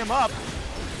knock him up.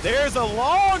 There's a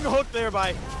long hook there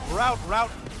by Ro8.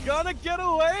 Gonna get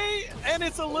away, and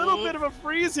it's a little bit of a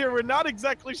freeze here. We're not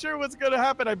exactly sure what's going to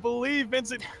happen. I believe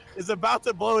Vincent is about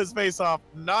to blow his face off.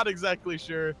 Not exactly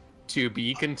sure. To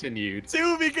be continued.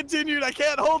 To be continued. I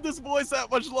can't hold this voice that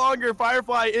much longer.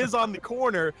 Firefly is on the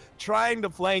corner trying to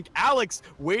flank. Alex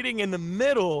waiting in the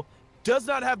middle. Does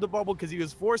not have the bubble because he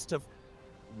was forced to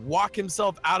walk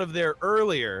himself out of there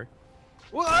earlier.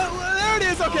 Well, there it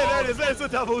is. Okay, there it is. There's a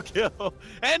double kill.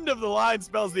 End of the line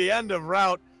spells the end of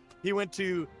Ro8. He went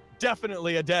to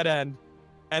definitely a dead end.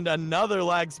 And another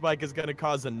lag spike is going to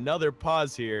cause another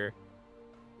pause here.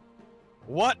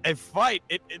 What a fight.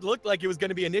 It looked like it was going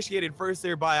to be initiated first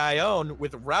there by Ione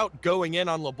with Ro8 going in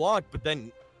on LeBlanc, but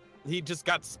then he just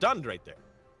got stunned right there.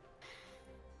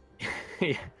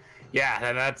 Yeah,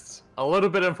 and that's a little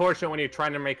bit unfortunate when you're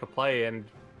trying to make a play. And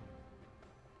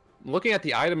looking at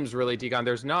the items, really, Degon,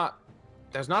 there's not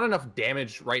enough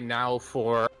damage right now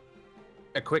for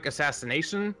a quick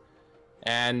assassination,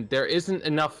 and there aren't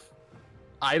enough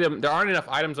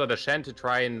items on the Shen to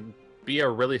try and be a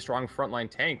really strong frontline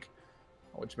tank,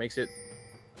 which makes it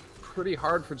pretty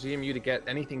hard for GMU to get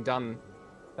anything done.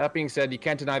 That being said, you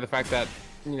can't deny the fact that,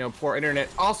 you know, poor internet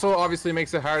also obviously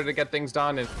makes it harder to get things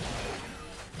done. And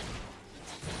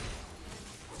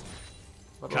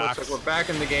but it looks like we're back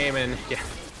in the game, and yeah,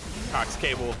 Cox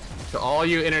cable to all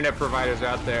you internet providers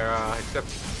out there,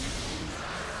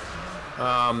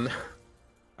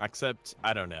 except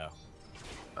I don't know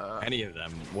any of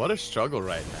them. What a struggle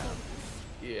right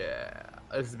now. Yeah,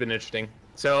 this has been interesting.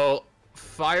 So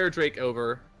Fire Drake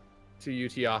over to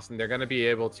UT Austin. They're going to be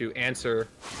able to answer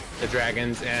the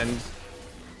dragons, and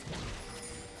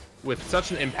with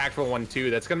such an impactful one too.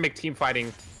 That's going to make team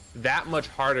fighting that much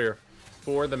harder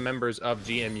for the members of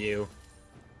GMU.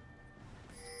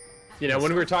 You know,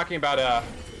 when we were talking about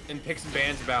in picks and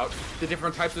bans about the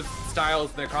different types of styles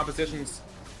and their compositions,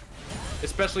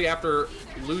 especially after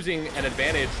losing an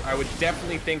advantage, I would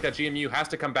definitely think that GMU has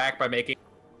to come back by making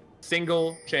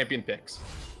single champion picks.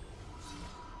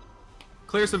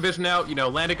 Clear some vision out, you know,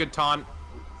 land a good taunt,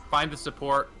 find the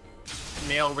support,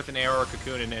 nail with an arrow or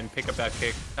cocoon, and pick up that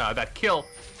kick, that kill,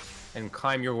 and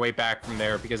climb your way back from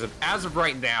there. Because as of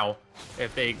right now,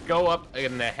 if they go up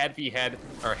in the head-to-head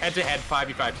or head-to-head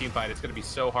 5v5 team fight, it's going to be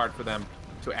so hard for them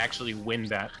to actually win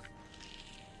that.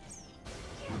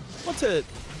 Well, to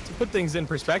put things in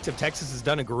perspective, Texas has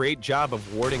done a great job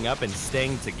of warding up and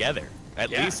staying together, at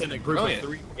least in a group of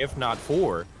 3, if not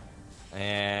 4.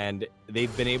 And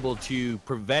they've been able to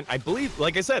prevent, I believe,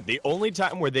 like I said, the only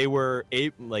time where they were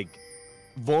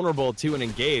vulnerable to an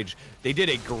engage, they did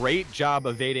a great job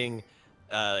evading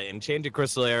Enchanted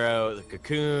Crystal Arrow, the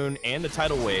Cocoon, and the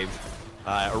Tidal Wave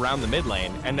around the mid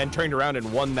lane, and then turned around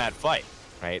and won that fight,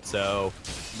 right? So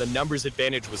the numbers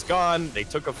advantage was gone. They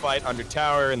took a fight under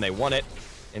tower and they won it.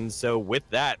 And so with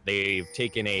that, they've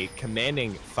taken a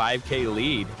commanding 5K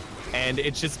lead, and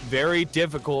it's just very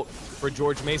difficult for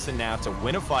George Mason now to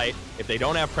win a fight if they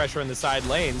don't have pressure in the side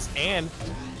lanes and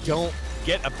don't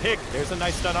get a pick. There's a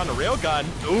nice stun on a railgun.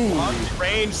 Ooh.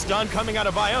 Range stun coming out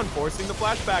of Ion, forcing the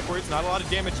flash backwards. Not a lot of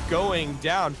damage going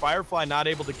down. Firefly not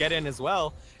able to get in as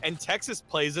well. And Texas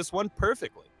plays this one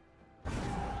perfectly.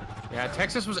 Yeah,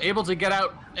 Texas was able to get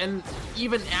out, and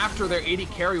even after their 80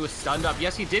 carry was stunned up.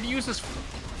 Yes, he did use his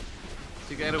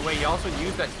to get away. He also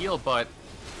used that heal, but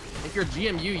if you're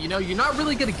GMU, you know, you're not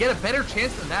really going to get a better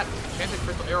chance than that. Enchanted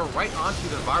Crystal Arrow right onto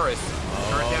the virus.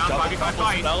 Turn down, 5v5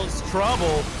 fight. Spells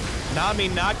trouble. Nami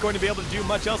not going to be able to do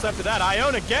much else after that.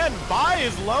 Ion again by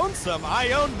his lonesome.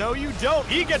 Ion, no you don't.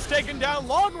 He gets taken down.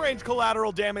 Long range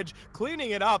collateral damage,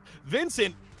 cleaning it up.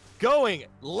 Vincent going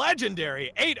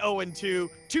legendary. 8-0-2,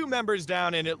 2 members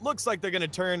down, and it looks like they're going to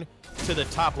turn to the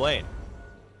top lane.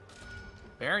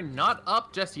 Baron not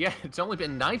up just yet. It's only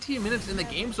been 19 minutes in the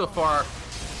game so far.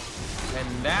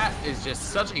 And that is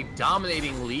just such a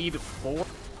dominating lead for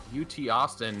UT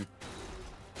Austin.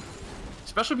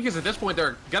 Especially because at this point,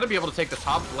 they're going to be able to take the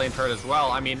top lane turret as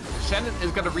well. I mean, Shen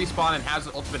is going to respawn and has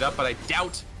the ultimate up, but I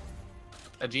doubt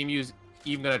that GMU's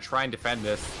even going to try and defend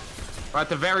this. Or at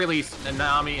the very least, a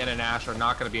Nami and an Ashe are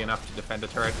not going to be enough to defend the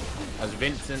turret, as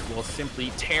Vincent will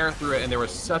simply tear through it, and there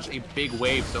was such a big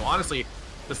wave. So honestly,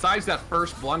 besides that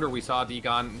first blunder we saw,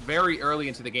 Degon, very early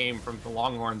into the game from the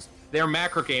Longhorns, their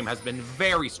macro game has been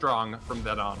very strong from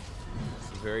then on.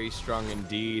 Very strong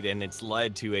indeed, and it's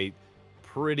led to a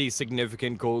pretty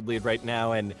significant gold lead right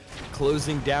now, and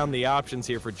closing down the options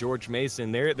here for George Mason.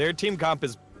 Their team comp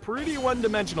is pretty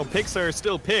one-dimensional. Picks are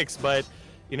still picks, but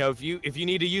you know, if you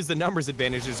need to use the numbers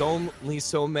advantage, there's only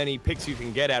so many picks you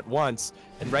can get at once.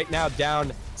 And right now,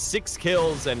 down 6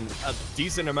 kills and a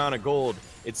decent amount of gold,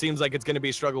 it seems like it's going to be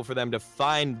a struggle for them to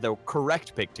find the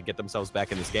correct pick to get themselves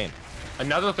back in this game.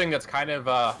 Another thing that's kind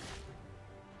of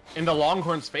in the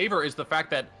Longhorns' favor is the fact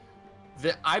that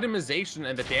the itemization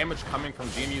and the damage coming from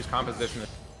GMU's composition,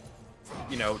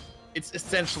 you know, it's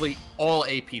essentially all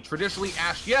AP. Traditionally,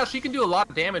 Ashe, yeah, she can do a lot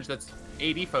of damage that's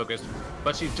AD focused,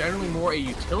 but she's generally more a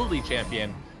utility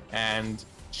champion, and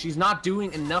she's not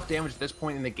doing enough damage at this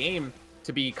point in the game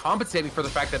to be compensating for the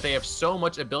fact that they have so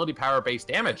much ability power based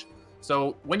damage.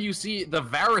 So when you see the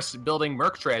Varus building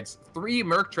Merc Treads, 3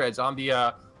 Merc Treads on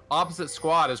the opposite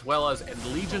squad, as well as a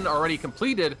Legion already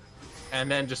completed, and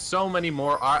then just so many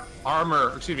more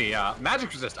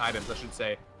magic resist items, I should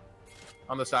say,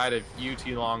 on the side of UT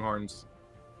Longhorns.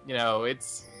 You know,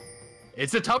 it's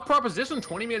a tough proposition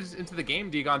 20 minutes into the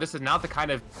game, Degon. This is not the kind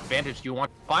of advantage you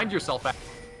want to find yourself at.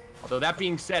 Although that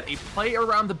being said, a play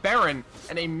around the Baron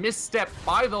and a misstep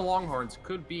by the Longhorns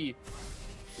could be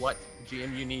what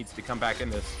GMU needs to come back in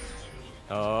this.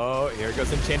 Oh, here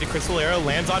goes Enchanted Crystal Arrow,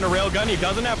 lands on a railgun. He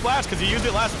doesn't have flash because he used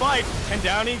it last fight, and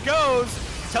down he goes.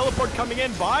 Teleport coming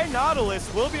in by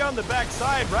Nautilus, will be on the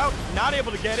backside. Ro8 not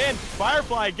able to get in.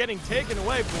 Firefly getting taken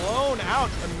away, blown out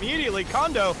immediately.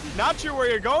 Kondo, not sure where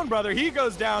you're going, brother. He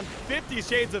goes down. 50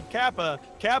 Shades of Kappa.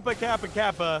 Kappa, Kappa,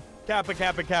 Kappa. Kappa,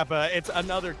 Kappa, Kappa. It's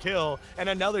another kill and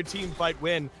another team fight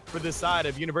win for the side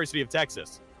of University of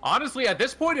Texas. Honestly, at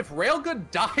this point, if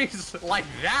Railgun dies like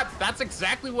that, that's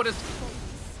exactly what is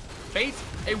fate.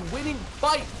 A winning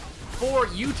fight for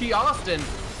UT Austin.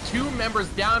 2 members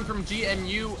down from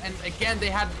GMU, and again,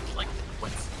 they had like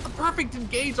what's a perfect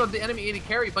engage on the enemy AD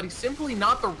carry, but he's simply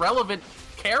not the relevant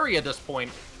carry at this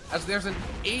point, as there's an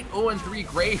 8-0-3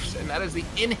 Graves, and that is the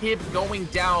inhib going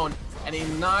down and a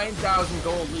 9,000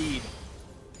 gold lead.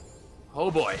 Oh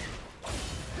boy.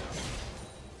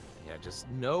 Yeah, just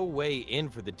no way in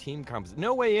for the team comps.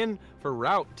 No way in for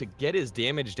Ro8 to get his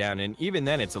damage down, and even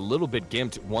then it's a little bit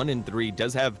gimped. 1 and 3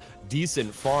 does have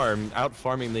decent farm, out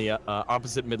farming the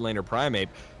opposite mid laner Primate,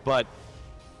 but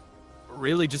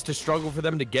really just a struggle for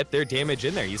them to get their damage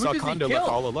in there. You saw Kondo left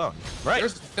all alone. Right.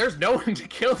 There's no one to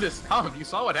kill this comp. You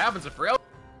saw what happens if Rail.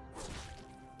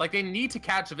 Like, they need to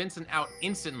catch Vincent out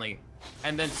instantly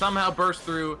and then somehow burst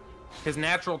through his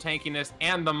natural tankiness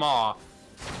and the Maw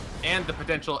and the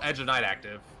potential Edge of Night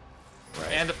active.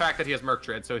 Right. And the fact that he has Merc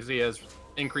Tread, so he has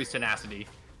increased tenacity.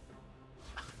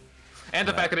 And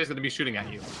the fact that he's going to be shooting at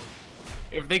you.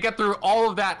 If they get through all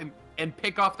of that and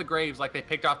pick off the Graves like they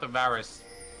picked off the Varus,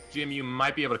 GMU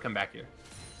might be able to come back here.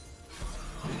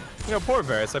 You know, poor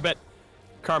Varus. I bet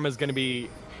Karma's going to be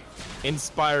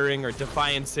inspiring or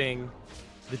defiancing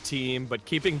the team, but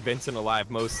keeping Vincent alive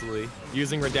mostly.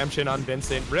 Using Redemption on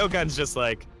Vincent. Railgun's just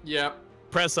like, yep.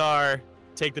 Press R,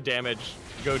 take the damage,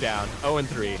 go down. 0 and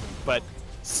 3, but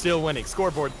still winning.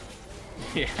 Scoreboard.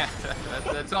 Yeah,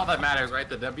 that's all that matters, right?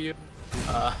 The W.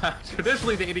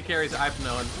 Traditionally, the AD carries I've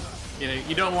known, you know,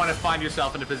 you don't want to find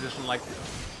yourself in a position like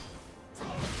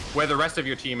where the rest of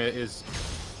your team is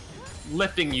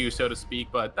lifting you, so to speak.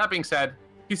 But that being said,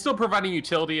 he's still providing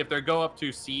utility. If they go up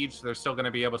to Siege, they're still going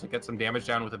to be able to get some damage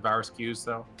down with the Varus Qs.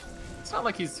 So it's not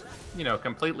like he's, you know,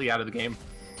 completely out of the game.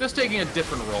 Just taking a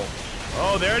different role.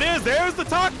 Oh, there it is. There's the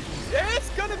talk. It's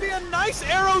going to be a nice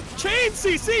arrow chain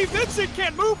CC. Vincent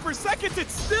can't move for seconds. It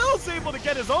still is able to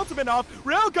get his ultimate off.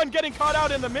 Railgun getting caught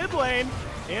out in the mid lane.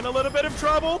 In a little bit of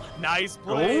trouble. Nice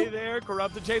play there.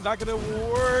 Corrupted Chain's not going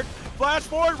to work. Flash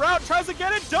forward. Ro8 tries to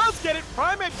get it. Does get it.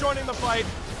 Primate joining the fight.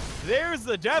 There's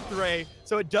the Death Ray.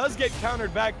 So it does get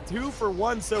countered back 2 for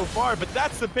 1 so far. But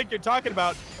that's the pick you're talking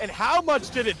about. And how much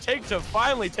did it take to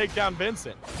finally take down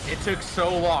Vincent? It took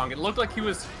so long. It looked like he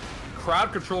was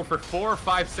crowd controlled for 4 or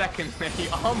 5 seconds. And he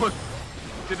almost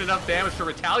did enough damage to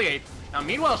retaliate. Now,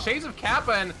 meanwhile, Shades of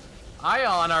Kappa and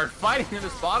Ion are fighting in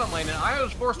this bottom lane, and Ion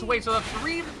is forced to wait. So the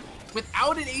 3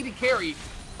 without an AD carry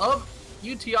of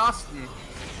UT Austin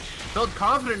felt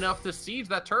confident enough to siege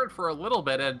that turret for a little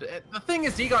bit. And the thing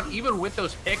is, Zegon, even with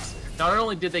those picks, not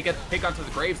only did they get the pick onto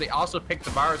the Graves, they also picked the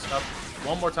Varus up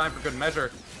one more time for good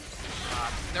measure.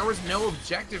 There was no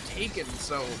objective taken,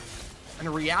 so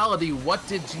in reality, what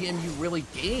did GMU really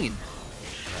gain?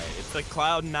 Right, it's the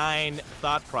Cloud9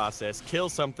 thought process. Kill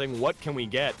something, what can we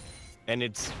get? And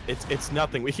it's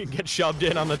nothing. We can get shoved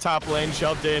in on the top lane,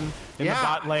 shoved in the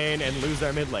bot lane, and lose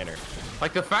our mid laner.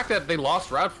 Like the fact that they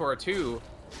lost route for it too.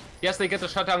 Yes, they get the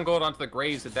shutdown gold onto the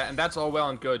Graves, and that's all well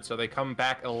and good. So they come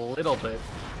back a little bit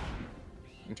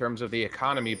in terms of the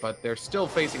economy, but they're still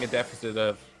facing a deficit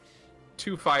of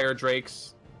 2 Fire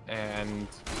Drakes, and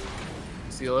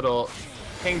see a little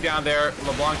ping down there.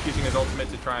 LeBlanc using his ultimate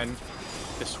to try and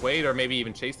dissuade or maybe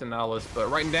even chase the Nautilus, but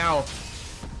right now,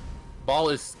 ball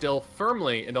is still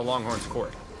firmly in the Longhorns'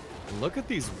 court. And look at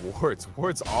these wards.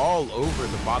 Wards all over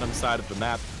the bottom side of the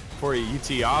map for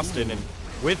UT Austin. And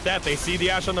with that, they see the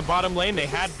Ashe on the bottom lane. They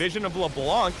had vision of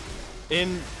LeBlanc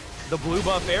in the blue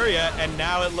buff area, and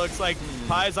now it looks like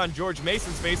Pie's on George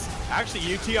Mason's face.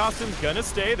 Actually, UT Austin's gonna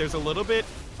stay. There's a little bit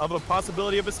of a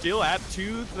possibility of a steal at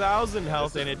 2,000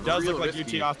 health, and it does look like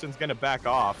UT Austin's gonna back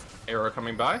off. Arrow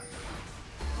coming by.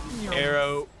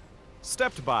 Arrow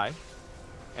stepped by,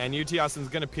 and UT Austin's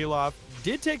gonna peel off.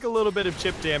 Did take a little bit of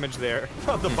chip damage there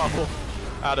of the bubble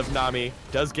out of Nami.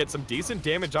 Does get some decent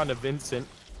damage onto Vincent,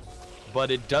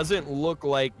 but it doesn't look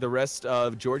like the rest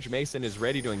of George Mason is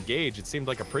ready to engage. It seemed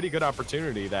like a pretty good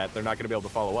opportunity that they're not gonna be able to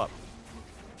follow up.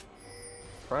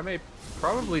 Primate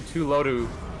probably too low to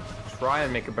try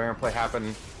and make a Baron play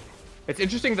happen. It's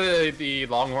interesting that the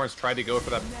Longhorns tried to go for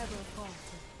that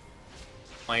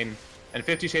lane, and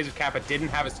 50 Shades of Kappa didn't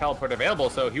have his teleport available,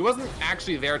 so he wasn't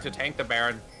actually there to tank the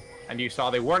Baron, and you saw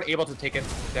they weren't able to take it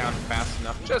down fast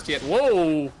enough just yet.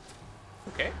 Whoa!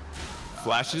 Okay.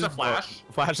 Flash is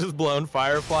blown.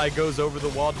 Firefly goes over the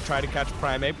wall to try to catch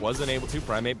Primate. Wasn't able to.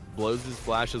 Primate blows his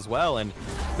flash as well, and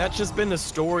that's just been the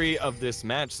story of this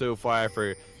match so far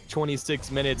for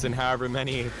 26 minutes and however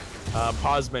many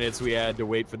pause minutes we had to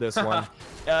wait for this one.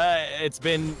 It's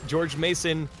been George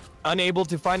Mason unable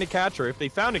to find a catch, or if they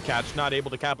found a catch, not able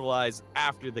to capitalize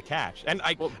after the catch. And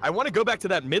I want to go back to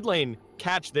that mid lane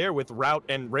catch there with Ro8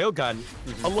 and Railgun.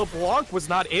 A LeBlanc was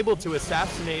not able to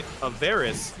assassinate a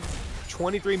Varus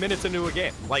 23 minutes into a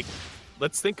game. Like,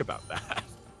 let's think about that.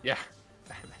 Yeah.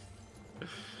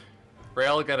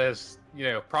 Railgun is, you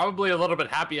know, probably a little bit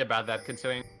happy about that,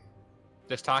 considering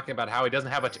just talking about how he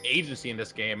doesn't have much agency in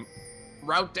this game.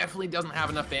 Ro8 definitely doesn't have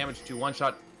enough damage to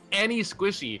one-shot any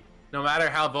squishy, no matter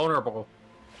how vulnerable,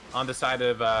 on the side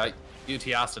of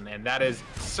UT Austin, and that is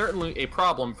certainly a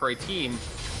problem for a team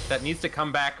that needs to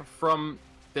come back from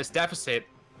this deficit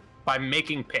by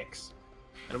making picks.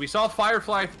 And we saw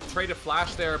Firefly trade a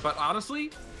flash there, but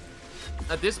honestly,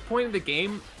 at this point in the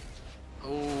game,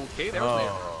 okay, there was the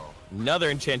arrow. Another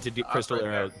enchanted crystal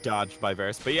arrow dodged by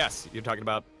Varus, but yes, you're talking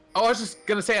about... Oh, I was just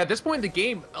gonna say, at this point in the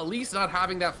game, at least not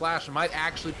having that flash might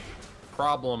actually be a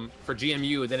problem for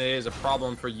GMU than it is a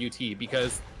problem for UT,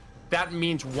 because that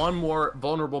means one more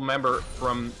vulnerable member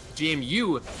from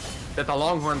GMU that the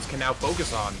Longhorns can now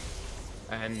focus on.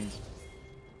 And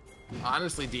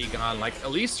honestly, Dagon, like,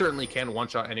 at least certainly can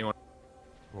one-shot anyone.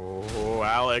 Oh,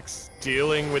 Alex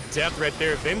dealing with death right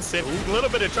there. Vincent, a little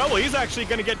bit of trouble. He's actually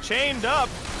going to get chained up.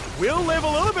 Will live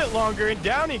a little bit longer, and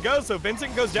down he goes. So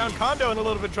Vincent goes down. Kondo in a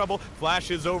little bit of trouble.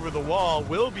 Flashes over the wall.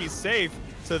 Will be safe.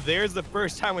 So there's the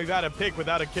first time we've had a pick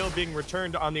without a kill being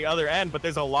returned on the other end. But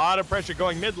there's a lot of pressure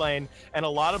going mid lane, and a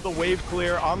lot of the wave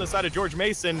clear on the side of George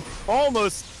Mason.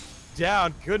 Almost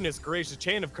down. Goodness gracious.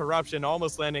 Chain of corruption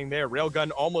almost landing there.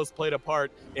 Railgun almost played a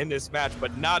part in this match,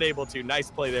 but not able to. Nice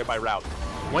play there by Ro8.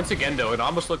 Once again, though, it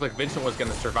almost looked like Vincent was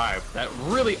going to survive. That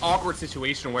really awkward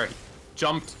situation where he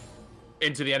jumped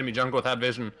into the enemy jungle without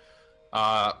vision.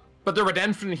 But the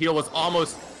redemption heal was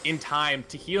almost in time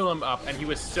to heal him up, and he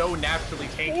was so naturally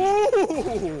tanky.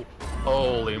 Ooh.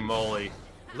 Holy moly.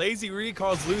 Lazy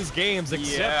recalls lose games,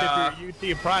 except if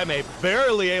you're UT Primate,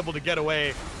 barely able to get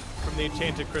away from the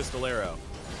enchanted crystal arrow.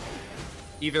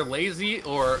 Either lazy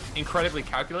or incredibly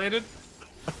calculated.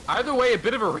 Either way, a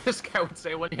bit of a risk, I would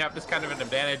say, when you have this kind of an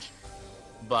advantage,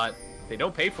 but they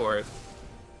don't pay for it.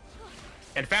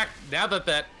 In fact, now that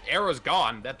that arrow's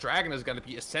gone, that dragon is going to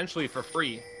be essentially for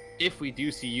free if we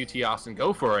do see UT Austin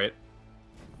go for it.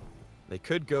 They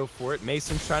could go for it.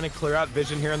 Mason's trying to clear out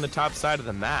vision here on the top side of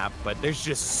the map, but there's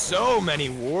just so many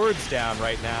wards down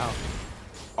right now.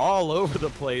 All over the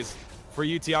place for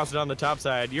UT Austin on the top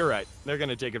side. You're right. They're going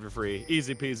to take it for free.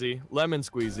 Easy peasy. Lemon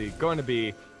squeezy. Going to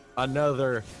be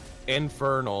another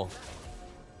infernal.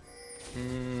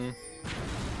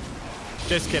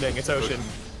 Just kidding. It's Ocean.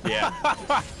 Yeah.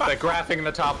 The graphic in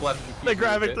the top left. The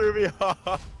graphic threw me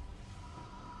off.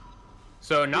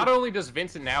 So not only does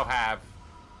Vincent now have,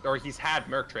 or he's had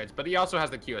Merc Treads, but he also has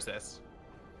the QSS.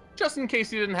 Just in case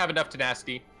he didn't have enough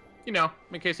tenacity. You know,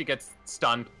 in case he gets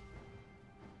stunned.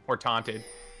 Or taunted.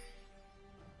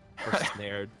 Or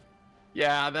snared.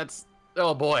 Yeah, that's...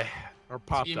 Oh boy. Or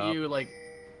popped up. Like,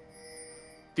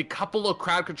 the couple of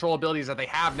crowd control abilities that they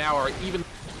have now are even...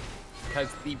 Because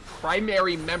the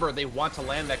primary member they want to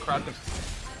land that crowd control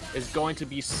is going to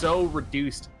be so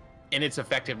reduced in its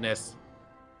effectiveness.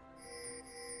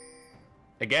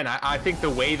 Again, I think the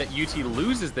way that UT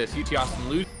loses this, UT Austin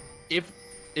loses,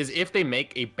 is if they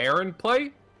make a Baron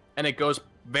play and it goes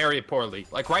very poorly.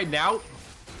 Like right now,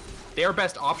 their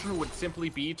best option would simply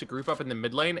be to group up in the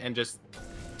mid lane and just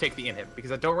take the inhib,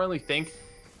 because I don't really think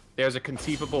there's a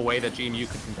conceivable way that GMU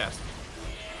could contest.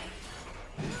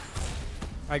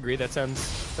 I agree. That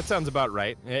sounds about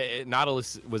right.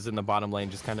 Nautilus was in the bottom lane,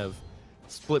 just kind of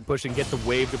split pushing, get the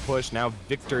wave to push. Now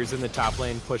Victor's in the top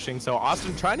lane pushing. So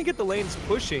Austin trying to get the lanes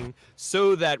pushing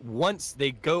so that once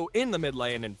they go in the mid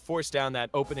lane and force down that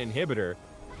open inhibitor,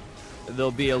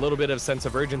 there'll be a little bit of sense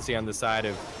of urgency on the side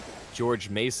of George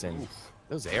Mason. Oof.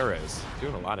 Those arrows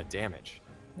doing a lot of damage.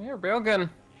 Yeah, Railgun,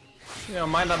 you know,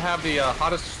 might not have the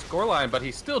hottest scoreline, but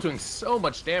he's still doing so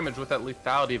much damage with that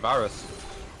lethality virus.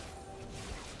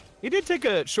 He did take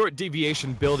a short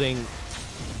deviation building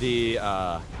the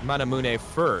Manamune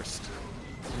first,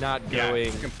 not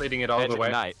going completing it all the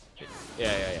way. Night.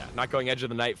 Yeah. Not going edge of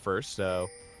the night first, so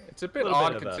it's a bit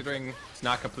odd considering it's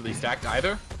not completely stacked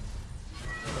either.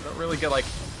 I don't really get like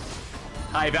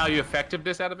high value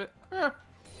effectiveness out of it. Oh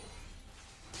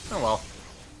well.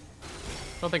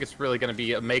 I don't think it's really going to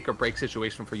be a make or break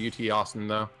situation for UT Austin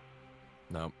though.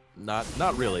 No,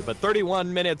 not really. But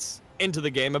 31 minutes into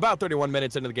the game, about 31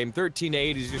 minutes into the game,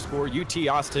 13-8 is your score. UT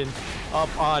Austin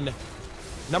up on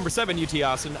number 7. UT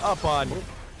Austin up on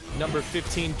number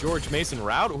 15. George Mason.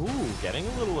 Ro8. Ooh, getting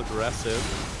a little aggressive.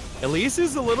 Elise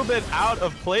is a little bit out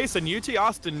of place, and UT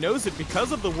Austin knows it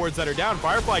because of the wards that are down.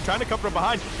 Firefly trying to come from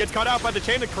behind, gets caught out by the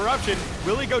chain of corruption.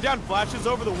 Will he go down? Flashes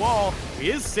over the wall. He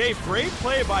is safe. Great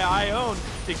play by Ione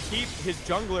to keep his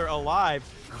jungler alive.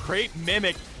 Great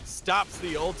mimic. Stops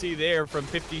the ulti there from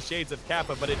 50 Shades of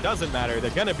Kappa, but it doesn't matter.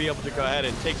 They're going to be able to go ahead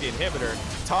and take the inhibitor.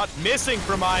 Taunt missing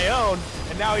from Ione,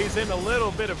 and now he's in a little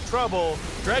bit of trouble.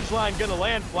 Dredgeline going to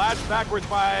land, flash backwards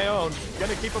by Ione. Going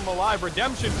to keep him alive.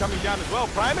 Redemption coming down as well.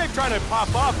 Primate trying to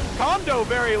pop off. Kondo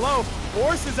very low.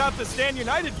 forces out the Stand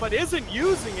United, but isn't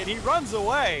using it. He runs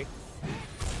away.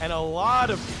 And a lot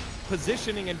of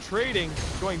positioning and trading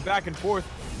going back and forth.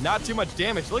 Not too much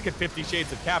damage. Look at 50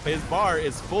 Shades of Kappa. His bar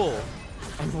is full.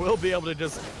 And will be able to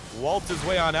just waltz his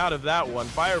way on out of that one.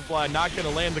 Firefly not going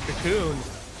to land the cocoon.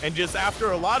 And just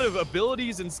after a lot of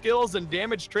abilities and skills and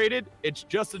damage traded, it's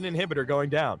just an inhibitor going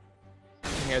down.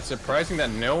 Yeah, it's surprising that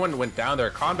no one went down there.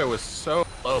 Kondo was so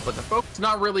low, but the focus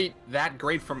not really that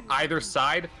great from either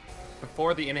side.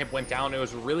 Before the inhib went down, it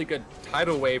was a really good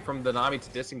tidal wave from the Nami to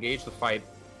disengage the fight.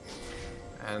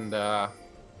 And I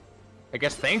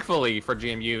guess thankfully for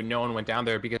GMU, no one went down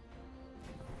there because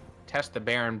test the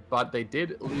Baron, but they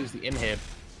did lose the inhib.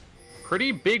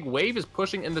 Pretty big wave is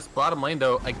pushing in this bottom lane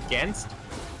though against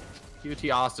UT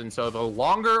Austin. So the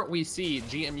longer we see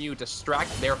GMU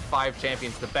distract their 5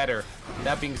 champions, the better.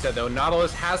 That being said though,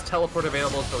 Nautilus has teleport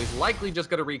available, so he's likely just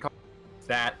gonna recall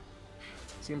that.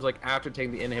 Seems like after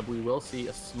taking the inhib, we will see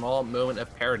a small moment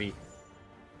of parity.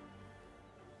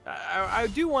 I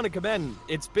do want to commend,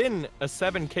 it's been a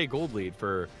 7K gold lead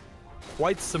for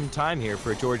quite some time here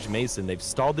for George Mason. They've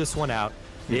stalled this one out.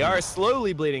 They are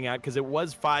slowly bleeding out because it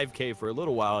was 5K for a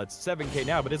little while. It's 7K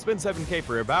now, but it's been 7K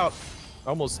for about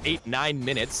almost 8-9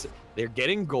 minutes. They're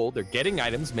getting gold, they're getting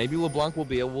items. Maybe LeBlanc will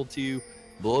be able to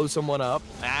blow someone up.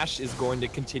 Ashe is going to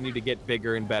continue to get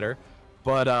bigger and better,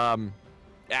 but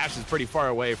Ashe is pretty far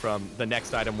away from the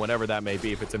next item, whatever that may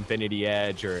be, if it's Infinity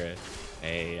Edge or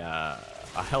a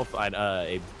health,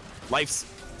 a life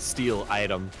steal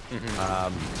item,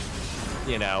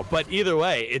 you know. But either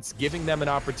way, it's giving them an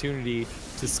opportunity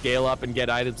to scale up and get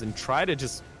items and try to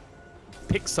just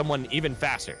pick someone even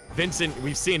faster. Vincent,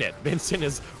 we've seen it. Vincent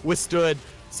has withstood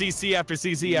CC after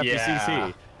CC after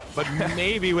CC, but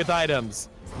maybe with items,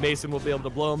 Mason will be able to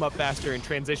blow him up faster and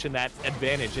transition that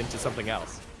advantage into something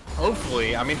else.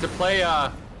 Hopefully, I mean, to play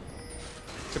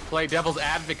devil's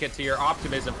advocate to your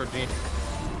optimism for Gene,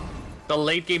 the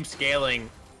late game scaling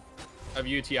of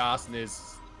UT Austin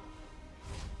is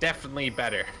definitely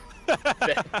better.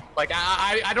 Like,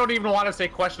 I don't even want to say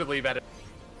questionably better.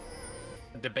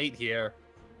 Debate here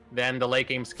than the late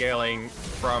game scaling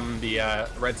from the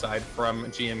red side from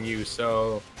GMU.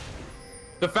 So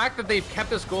the fact that they've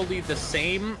kept this goal lead the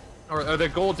same, or the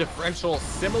goal differential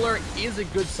similar, is a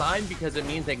good sign because it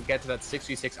means they can get to that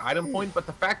 66 item point. But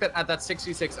the fact that at that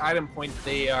 66 item point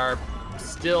they are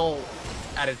still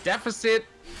at a deficit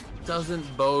doesn't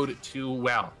bode too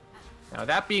well. Now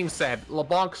that being said,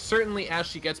 LeBlanc certainly, as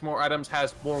she gets more items,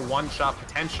 has more one-shot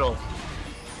potential.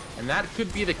 And that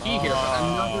could be the key here. But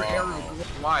another arrow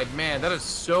wide. Man, that is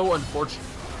so unfortunate.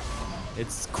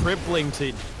 It's crippling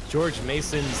to George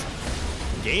Mason's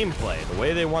gameplay, the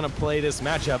way they want to play this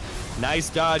matchup. Nice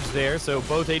dodge there, so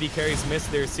both AD carries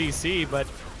missed their CC, but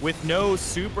with no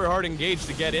super hard engage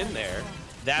to get in there,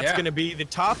 that's going to be the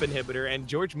top inhibitor, and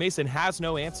George Mason has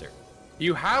no answer.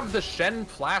 You have the Shen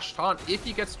flash taunt if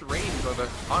he gets to range, or the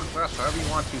taunt flash, however you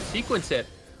want to sequence it.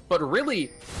 But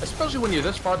really, especially when you're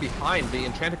this far behind, the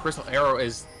Enchanted Crystal Arrow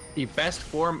is the best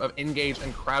form of engage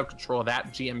and crowd control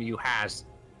that GMU has.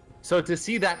 So to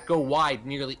see that go wide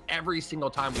nearly every single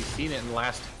time we've seen it in the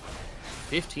last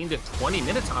 15 to 20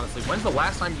 minutes, honestly. When's the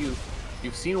last time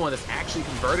you've seen one that's actually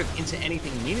converted into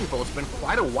anything meaningful? It's been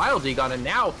quite a while, Dagon, and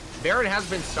now Baron has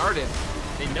been started.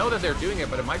 They know that they're doing it,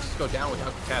 but it might just go down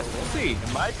without the test. We'll see.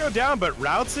 It might go down, but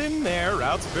Ro8's in there.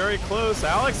 Ro8's very close.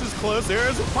 Alex is close.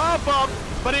 There's a pop-up,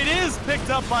 but it is picked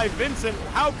up by Vincent.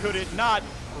 How could it not?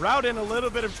 Ro8 in a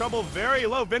little bit of trouble, very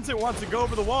low. Vincent wants to go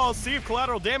over the wall, see if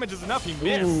collateral damage is enough. He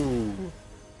missed. Ooh.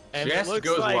 And Just it looks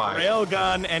goes like wide.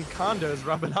 Railgun and Kondo's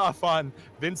rubbing off on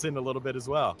Vincent a little bit as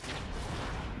well.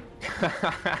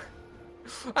 I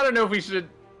don't know if we should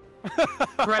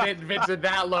credit Vincent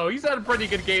that low. He's had a pretty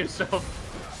good game so far.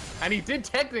 And he did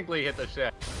technically hit the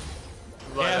Shen.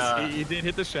 But, yes, he did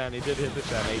hit the Shen. He did hit the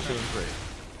Shen, 8-3.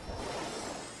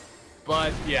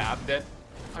 But yeah, that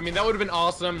would have been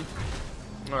awesome.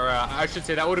 Or I should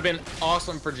say that would have been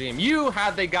awesome for GMU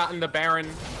had they gotten the Baron.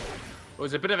 It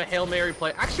was a bit of a Hail Mary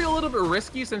play. Actually a little bit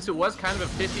risky since it was kind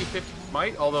of a 50-50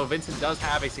 fight, although Vincent does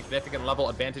have a significant level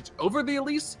advantage over the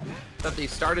Elise, that they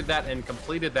started that and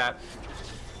completed that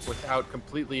without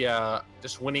completely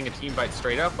just winning a team fight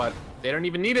straight up. But they don't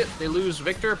even need it. They lose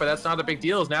Victor, but that's not a big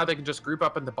deal, as now they can just group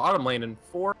up in the bottom lane, and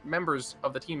 4 members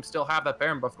of the team still have that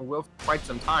Baron buff and will for quite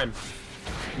some time.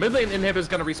 Mid lane inhib is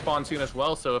going to respawn soon as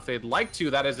well, so if they'd like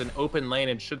to, that is an open lane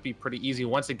and should be pretty easy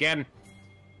once again.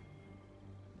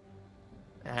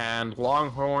 And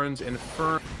Longhorns in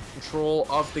firm control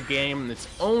of the game. It's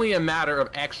only a matter of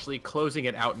actually closing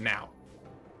it out now.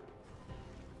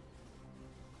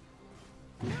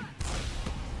 A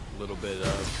little bit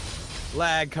of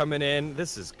lag coming in.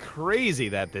 This is crazy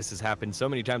that this has happened so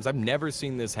many times. I've never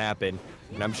seen this happen,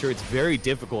 and I'm sure it's very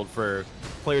difficult for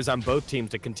players on both teams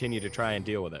to continue to try and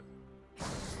deal with it.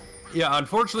 Yeah,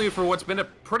 unfortunately for what's been a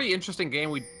pretty interesting game,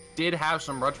 we did have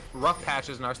some rough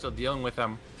patches and are still dealing with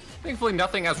them. Thankfully,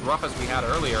 nothing as rough as we had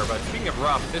earlier, but speaking of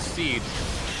rough, this siege.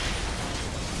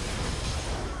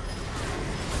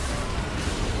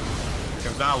 Here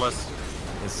comes Nautilus.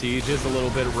 The siege is a little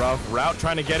bit rough. Ro8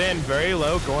 trying to get in, very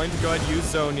low, going to go ahead and use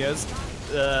Sonya's.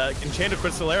 Enchanted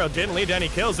Crystalero didn't lead to any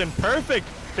kills, and Perfect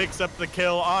picks up the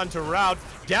kill onto Ro8.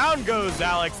 Down goes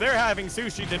Alex. They're having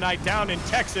sushi tonight down in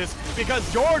Texas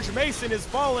because George Mason is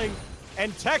falling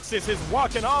and Texas is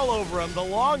walking all over him. The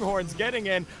Longhorns getting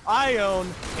in. Ione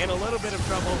in a little bit of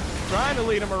trouble, trying to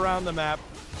lead him around the map.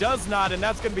 Does not, and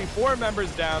that's going to be 4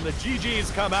 members down. The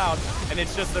GGs come out, and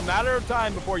it's just a matter of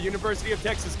time before University of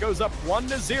Texas goes up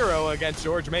 1-0 against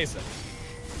George Mason.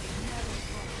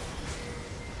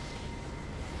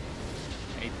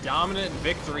 A dominant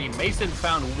victory. Mason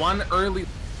found one early.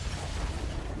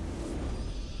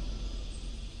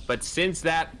 But since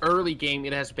that early game,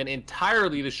 it has been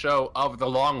entirely the show of the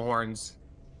Longhorns.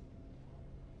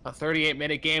 A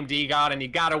 38-minute game, D-God, and you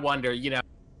gotta wonder, you know,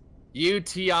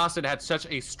 UT Austin had such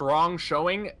a strong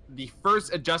showing. The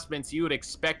first adjustments you would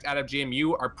expect out of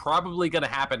GMU are probably gonna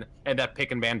happen in that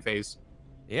pick and ban phase.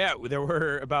 Yeah, there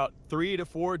were about 3 to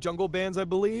 4 jungle bans, I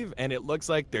believe, and it looks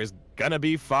like there's gonna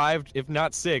be 5, if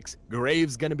not 6.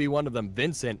 Graves gonna be one of them.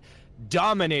 Vincent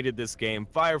dominated this game.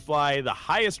 Firefly, the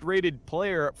highest rated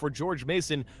player for George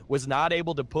Mason, was not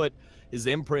able to put his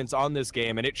imprints on this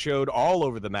game, and it showed all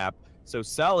over the map. So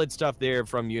solid stuff there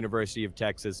from University of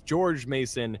Texas. George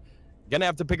Mason gonna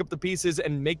have to pick up the pieces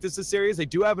and make this a series. They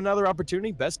do have another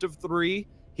opportunity, best of 3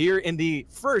 here in the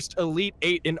first Elite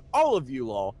 8 in all of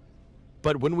ULoL.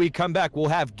 But when we come back, we'll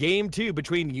have game 2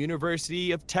 between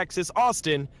University of Texas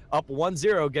Austin up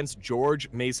 1-0 against George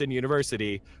Mason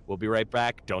University. We'll be right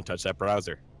back. Don't touch that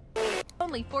browser.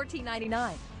 Only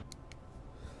 $14.99.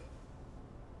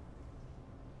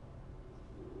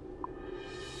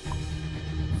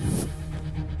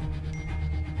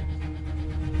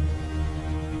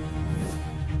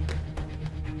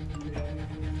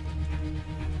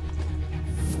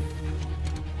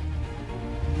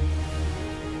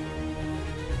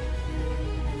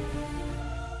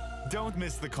 Don't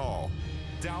miss the call.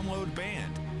 Download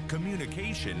Band.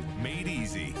 Communication made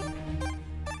easy.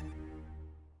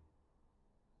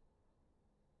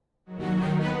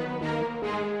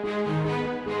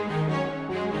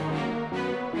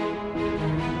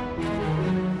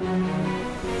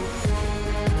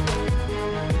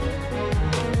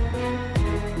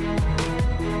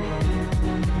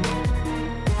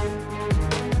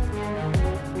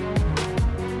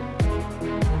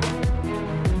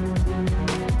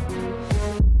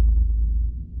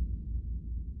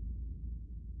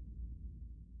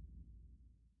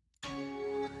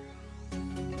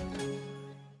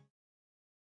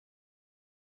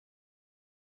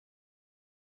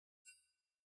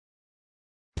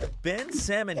 Ben,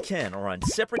 Sam, and Ken are on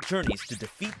separate journeys to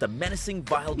defeat the menacing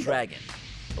Vile Dragon.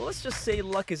 But let's just say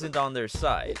luck isn't on their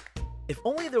side. If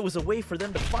only there was a way for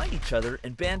them to find each other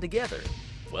and band together.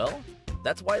 Well,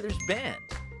 that's why there's Band.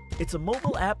 It's a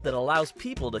mobile app that allows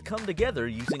people to come together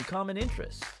using common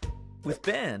interests. With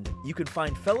Band, you can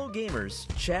find fellow gamers,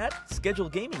 chat, schedule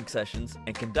gaming sessions,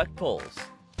 and conduct polls.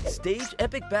 Stage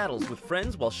epic battles with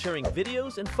friends while sharing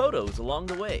videos and photos along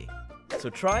the way.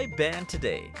 So try Band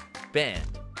today.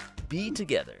 Band. Be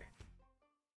together.